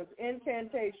stones,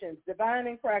 incantations,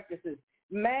 divining practices,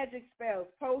 magic spells,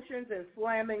 potions, and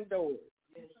slamming doors.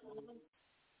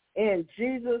 In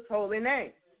Jesus' holy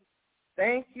name.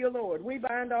 Thank you, Lord. We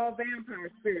bind all vampire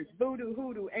spirits, voodoo,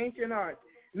 hoodoo, ancient arts,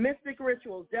 mystic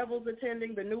rituals, devils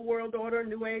attending the New World Order,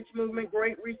 New Age movement,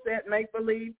 Great Reset,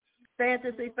 make-believe,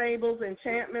 fantasy fables,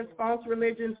 enchantments, false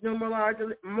religions,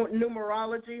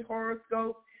 numerology,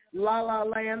 horoscopes, la-la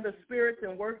land, the spirits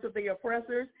and works of the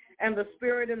oppressors, and the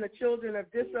spirit and the children of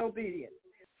disobedience.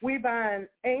 We bind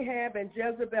Ahab and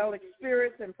Jezebelic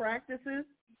spirits and practices,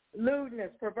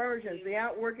 lewdness, perversions, the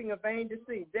outworking of vain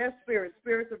deceit, death spirits,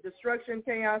 spirits of destruction,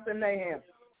 chaos, and mayhem,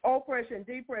 oppression,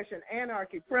 depression,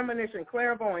 anarchy, premonition,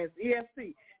 clairvoyance,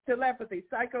 EFT, telepathy,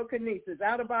 psychokinesis,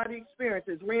 out-of-body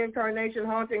experiences, reincarnation,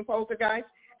 haunting, poltergeist,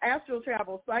 astral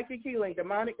travel, psychic healing,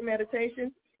 demonic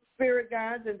meditation, spirit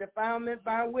guides, and defilement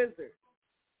by wizards.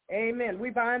 Amen. We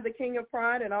bind the king of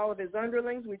pride and all of his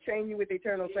underlings. We chain you with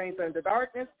eternal chains under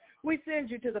darkness. We send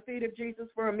you to the feet of Jesus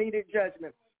for immediate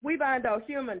judgment. We bind all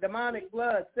human, demonic,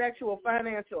 blood, sexual,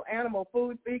 financial, animal,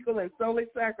 food, fecal, and soulless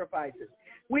sacrifices.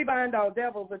 We bind all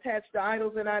devils attached to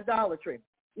idols and idolatry.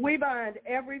 We bind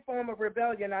every form of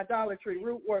rebellion, idolatry,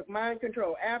 root work, mind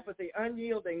control, apathy,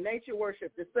 unyielding, nature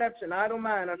worship, deception, idle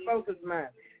mind, unfocused mind,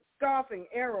 scoffing,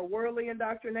 error, worldly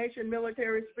indoctrination,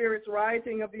 military spirits,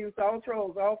 rioting, abuse, all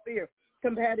trolls, all fear,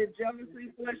 combative jealousy,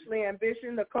 fleshly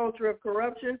ambition, the culture of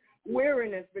corruption,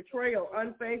 weariness, betrayal,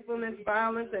 unfaithfulness,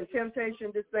 violence, and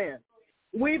temptation to sin.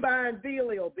 We bind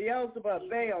Belial, Beelzebub,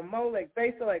 Baal, Molech,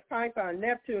 Basilek, Python,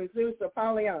 Neptune, Zeus,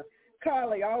 Apollyon,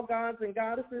 Kali, all gods and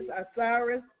goddesses,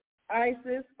 Osiris,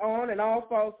 Isis, On, and all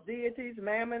false deities,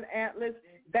 Mammon, Atlas,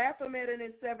 Baphomet and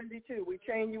his 72. We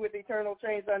chain you with eternal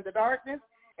chains under darkness,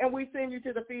 and we send you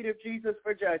to the feet of Jesus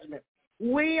for judgment.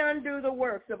 We undo the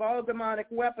works of all demonic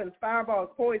weapons, fireballs,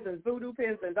 poisons, voodoo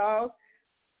pins, and dolls,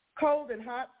 cold and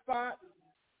hot spots,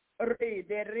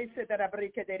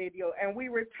 and we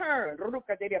return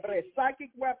psychic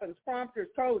weapons, prompters,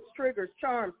 codes, triggers,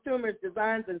 charms, tumors,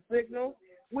 designs, and signals.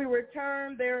 We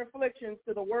return their afflictions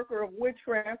to the worker of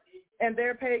witchcraft and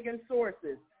their pagan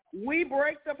sources. We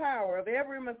break the power of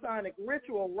every Masonic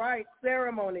ritual, rite,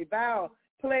 ceremony, vow,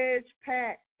 pledge,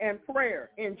 pact, and prayer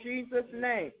in Jesus'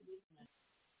 name.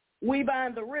 We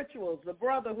bind the rituals, the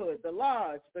brotherhood, the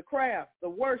lodge, the craft, the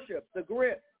worship, the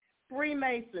grip,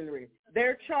 Freemasonry,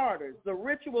 their charters, the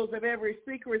rituals of every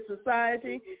secret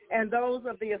society, and those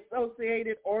of the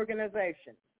associated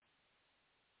organizations.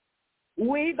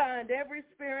 We bind every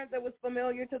spirit that was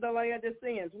familiar to the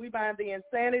Laodiceans. We bind the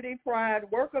insanity, pride,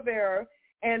 work of error,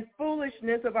 and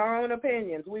foolishness of our own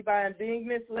opinions. We bind being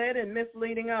misled and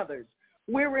misleading others.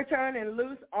 We return and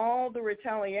loose all the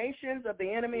retaliations of the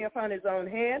enemy upon his own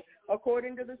head,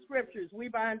 according to the scriptures. We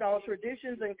bind all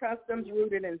traditions and customs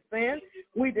rooted in sin.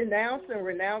 We denounce and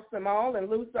renounce them all and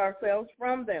loose ourselves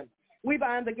from them. We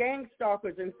bind the gang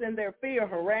stalkers and send their fear,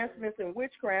 harassments, and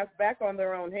witchcraft back on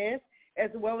their own heads, as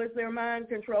well as their mind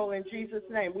control in Jesus'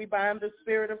 name. We bind the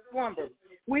spirit of slumber.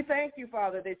 We thank you,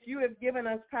 Father, that you have given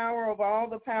us power over all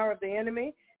the power of the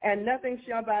enemy, and nothing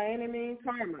shall by any means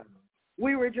harm us.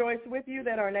 We rejoice with you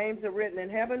that our names are written in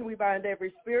heaven. We bind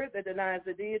every spirit that denies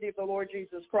the deity of the Lord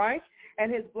Jesus Christ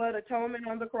and his blood atonement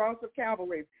on the cross of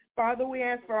Calvary. Father, we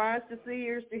ask for eyes to see,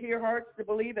 ears to hear, hearts to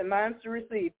believe, and minds to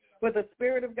receive. What the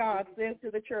Spirit of God says to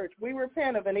the church, we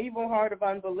repent of an evil heart of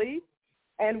unbelief,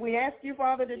 and we ask you,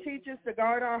 Father, to teach us to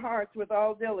guard our hearts with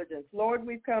all diligence. Lord,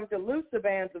 we've come to loose the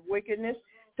bands of wickedness,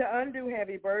 to undo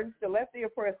heavy burdens, to let the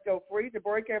oppressed go free, to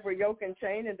break every yoke and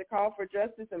chain, and to call for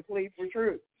justice and plead for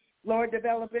truth. Lord,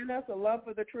 develop in us a love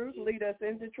for the truth. Lead us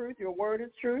into truth. Your word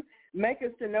is truth. Make us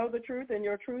to know the truth, and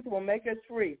your truth will make us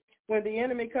free. When the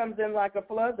enemy comes in like a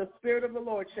flood, the Spirit of the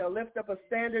Lord shall lift up a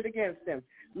standard against him.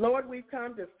 Lord, we've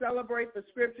come to celebrate the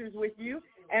scriptures with you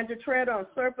and to tread on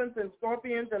serpents and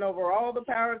scorpions and over all the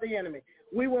power of the enemy.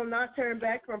 We will not turn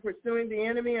back from pursuing the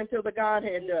enemy until the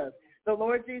Godhead does. The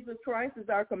Lord Jesus Christ is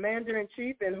our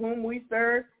commander-in-chief in whom we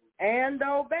serve and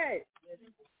obey.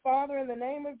 Father, in the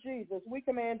name of Jesus, we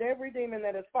command every demon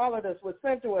that has followed us, was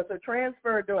sent to us, or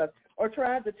transferred to us, or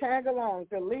tried to tag along,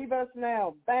 to leave us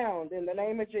now bound in the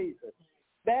name of Jesus.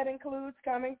 That includes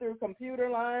coming through computer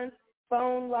lines,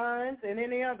 phone lines, and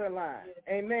any other line.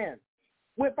 Amen.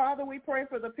 Father, we pray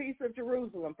for the peace of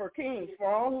Jerusalem, for kings,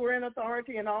 for all who are in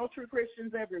authority, and all true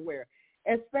Christians everywhere,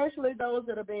 especially those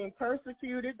that are being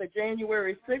persecuted, the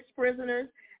January 6th prisoners,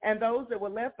 and those that were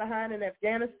left behind in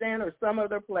Afghanistan or some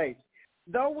other place.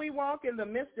 Though we walk in the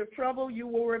midst of trouble, you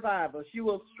will revive us. You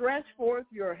will stretch forth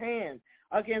your hand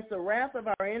against the wrath of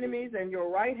our enemies, and your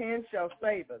right hand shall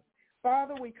save us.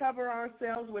 Father, we cover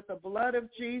ourselves with the blood of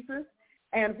Jesus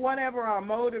and whatever our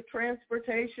mode of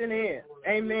transportation is.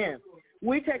 Amen.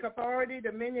 We take authority,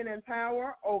 dominion, and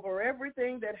power over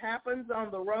everything that happens on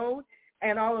the road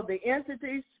and all of the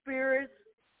entities, spirits,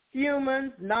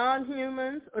 humans,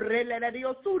 non-humans,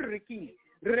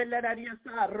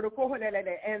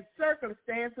 and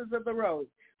circumstances of the road.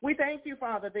 We thank you,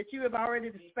 Father, that you have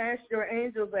already dispatched your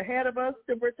angels ahead of us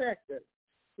to protect us.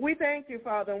 We thank you,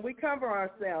 Father, and we cover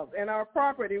ourselves and our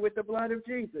property with the blood of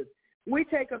Jesus. We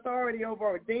take authority over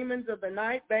our demons of the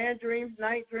night, bad dreams,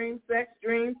 night dreams, sex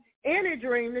dreams, any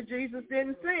dream that Jesus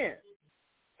didn't send,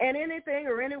 and anything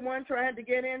or anyone trying to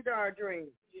get into our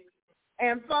dreams.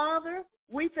 And, Father,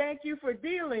 we thank you for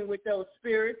dealing with those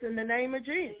spirits in the name of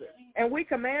Jesus, and we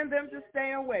command them to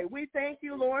stay away. We thank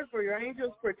you, Lord, for your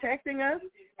angels protecting us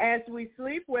as we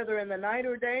sleep, whether in the night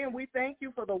or day, and we thank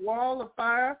you for the wall of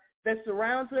fire that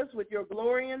surrounds us with your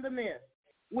glory in the midst.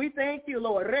 We thank you,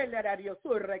 Lord, for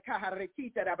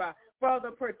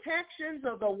the protections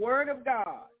of the word of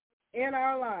God in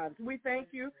our lives. We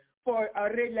thank you for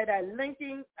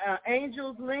linking,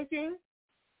 angels linking,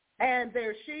 and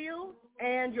their shields,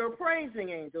 and your praising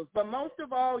angels, but most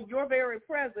of all, your very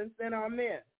presence in our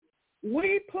midst.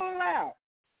 We pull out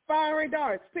fiery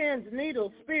darts, pins,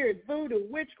 needles, spirits, voodoo,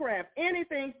 witchcraft,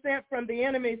 anything sent from the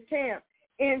enemy's camp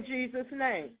in Jesus'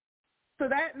 name. So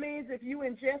that means if you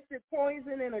ingested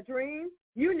poison in a dream,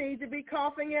 you need to be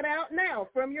coughing it out now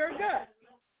from your gut.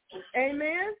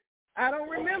 Amen? I don't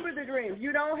remember the dream.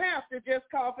 You don't have to just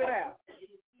cough it out.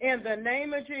 In the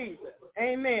name of Jesus.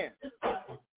 Amen.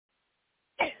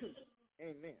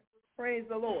 Amen. Praise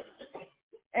the Lord.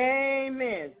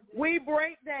 Amen. We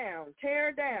break down,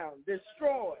 tear down,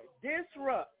 destroy,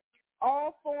 disrupt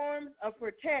all forms of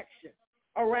protection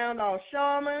around all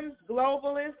shamans,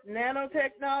 globalists,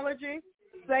 nanotechnology,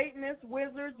 Satanists,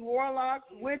 wizards,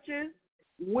 warlocks, witches,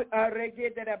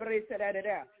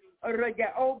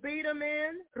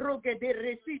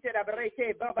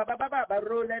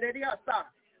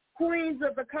 queens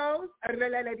of the coast,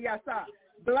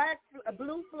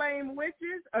 blue flame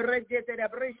witches,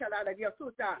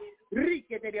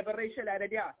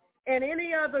 and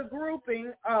any other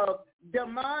grouping of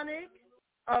demonic,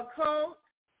 occult,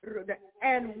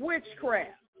 and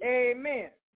witchcraft.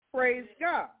 Amen. Praise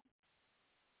God.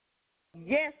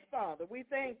 Yes, Father, we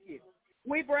thank you.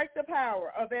 We break the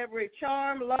power of every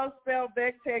charm, love, spell,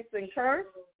 vex, hex, and curse.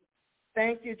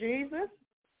 Thank you, Jesus.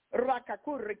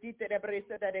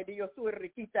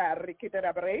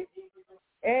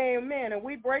 Amen. And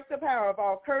we break the power of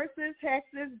all curses,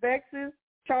 hexes, vexes,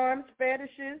 charms,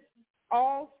 fetishes,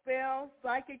 all spells,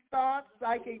 psychic thoughts,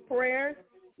 psychic prayers,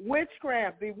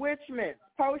 witchcraft, bewitchment,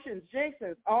 potions,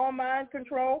 jinxes, all mind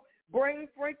control, bring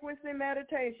frequency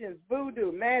meditations,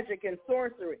 voodoo, magic, and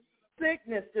sorcery,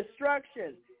 sickness,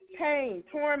 destruction, pain,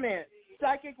 torment,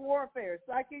 psychic warfare,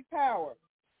 psychic power,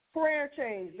 prayer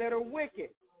chains that are wicked,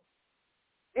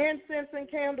 incense and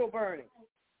candle burning,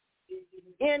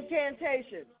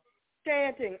 incantations,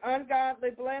 chanting,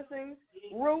 ungodly blessings,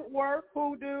 root work,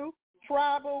 hoodoo,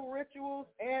 tribal rituals,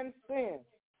 and sin.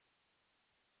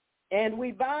 And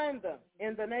we bind them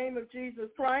in the name of Jesus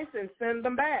Christ and send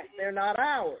them back. They're not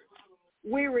ours.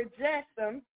 We reject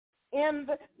them in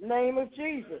the name of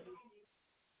Jesus.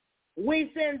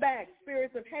 We send back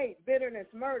spirits of hate, bitterness,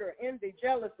 murder, envy,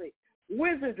 jealousy,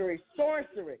 wizardry,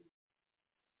 sorcery,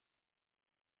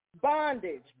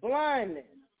 bondage, blindness,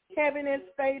 heaviness,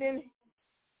 fading,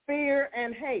 fear,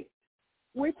 and hate.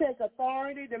 We take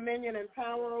authority, dominion, and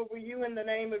power over you in the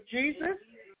name of Jesus,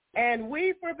 and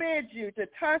we forbid you to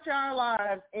touch our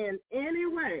lives in any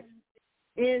way.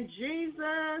 In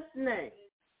Jesus' name.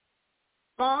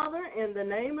 Father, in the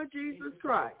name of Jesus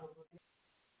Christ,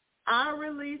 I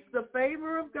release the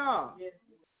favor of God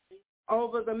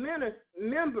over the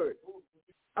members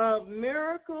of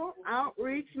Miracle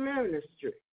Outreach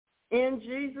Ministry. In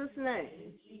Jesus'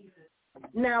 name.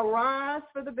 Now rise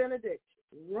for the benediction.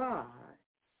 Rise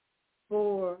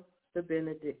for the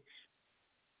benediction.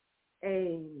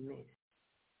 Amen.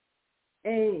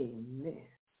 Amen.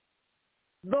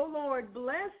 The Lord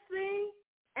bless thee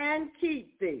and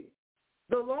keep thee.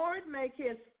 The Lord make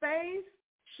his face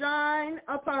shine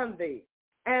upon thee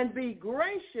and be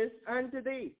gracious unto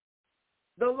thee.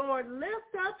 The Lord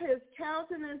lift up his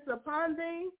countenance upon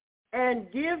thee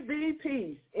and give thee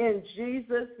peace in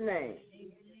Jesus' name.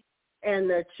 And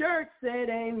the church said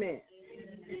amen.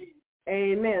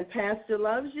 Amen. Pastor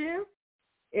loves you.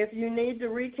 If you need to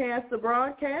recast the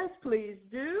broadcast, please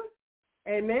do.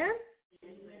 Amen.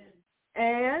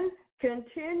 And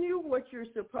continue what you're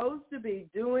supposed to be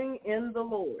doing in the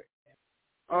Lord.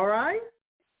 All right?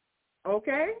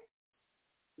 Okay?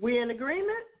 We in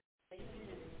agreement?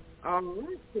 All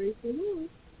right. Praise the Lord.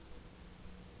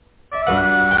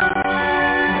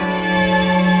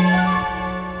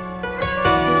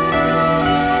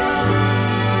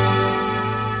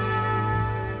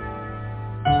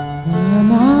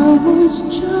 When I was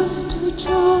just a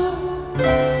child,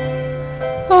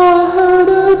 I heard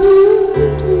a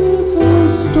beautiful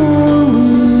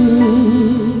story.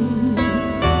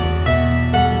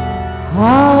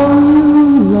 How you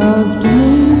loved me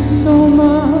so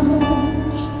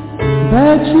much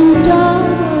that you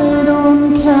died on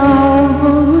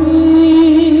Calvary.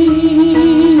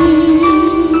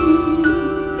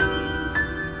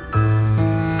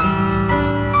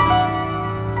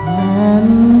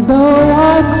 And though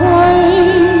I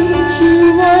claimed you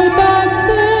way back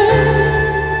then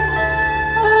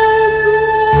as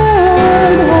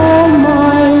Lord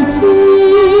Almighty,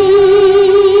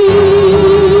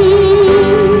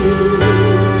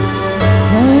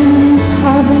 things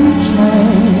haven't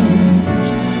changed.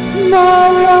 My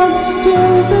love's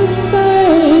still the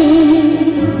same.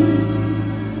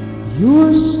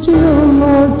 You're still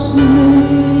Lord to me.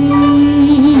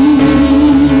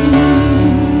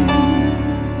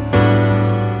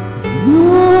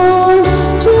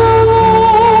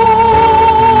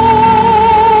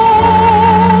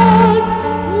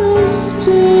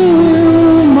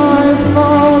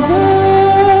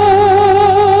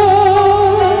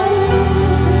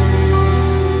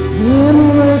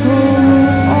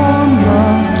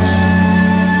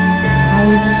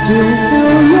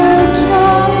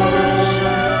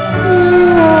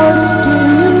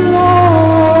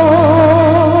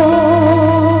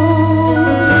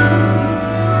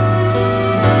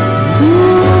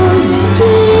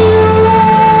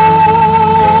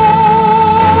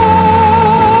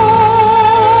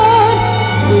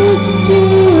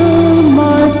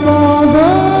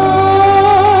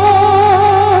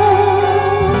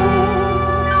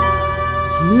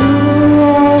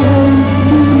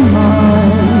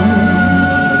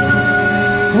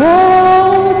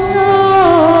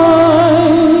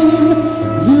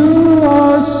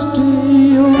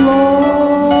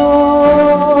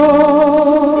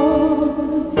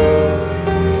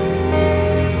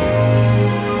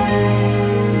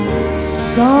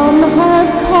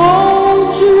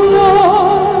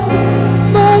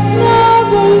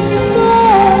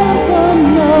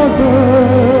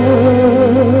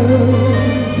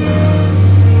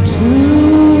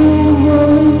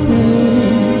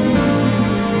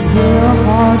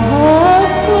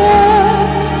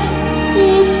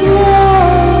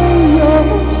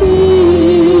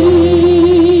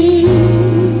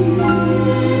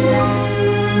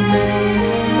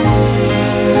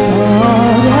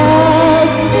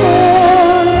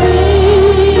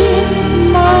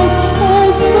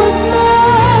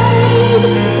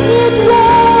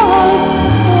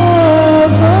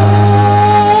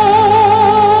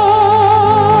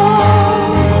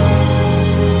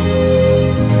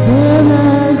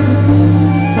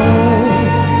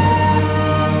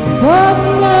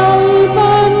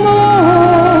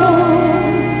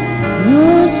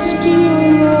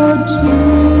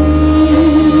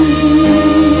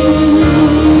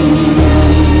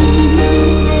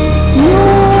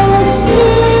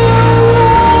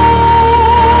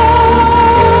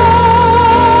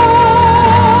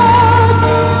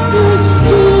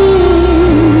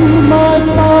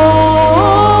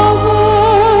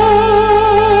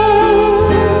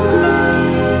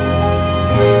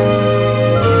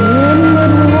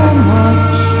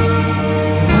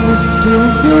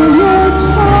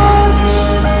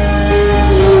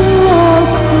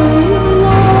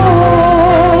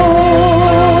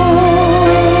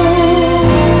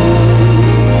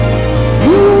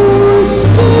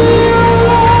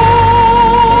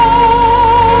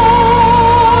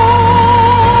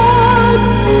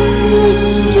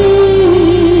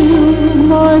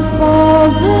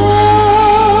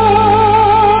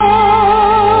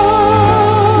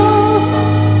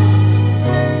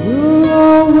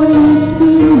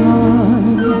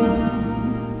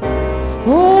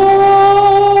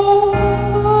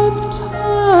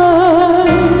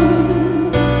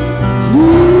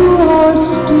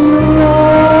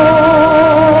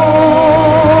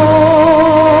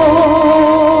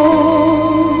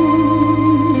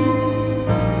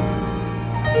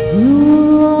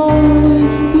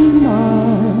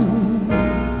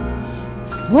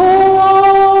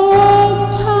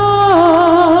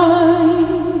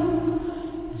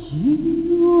 Jesus.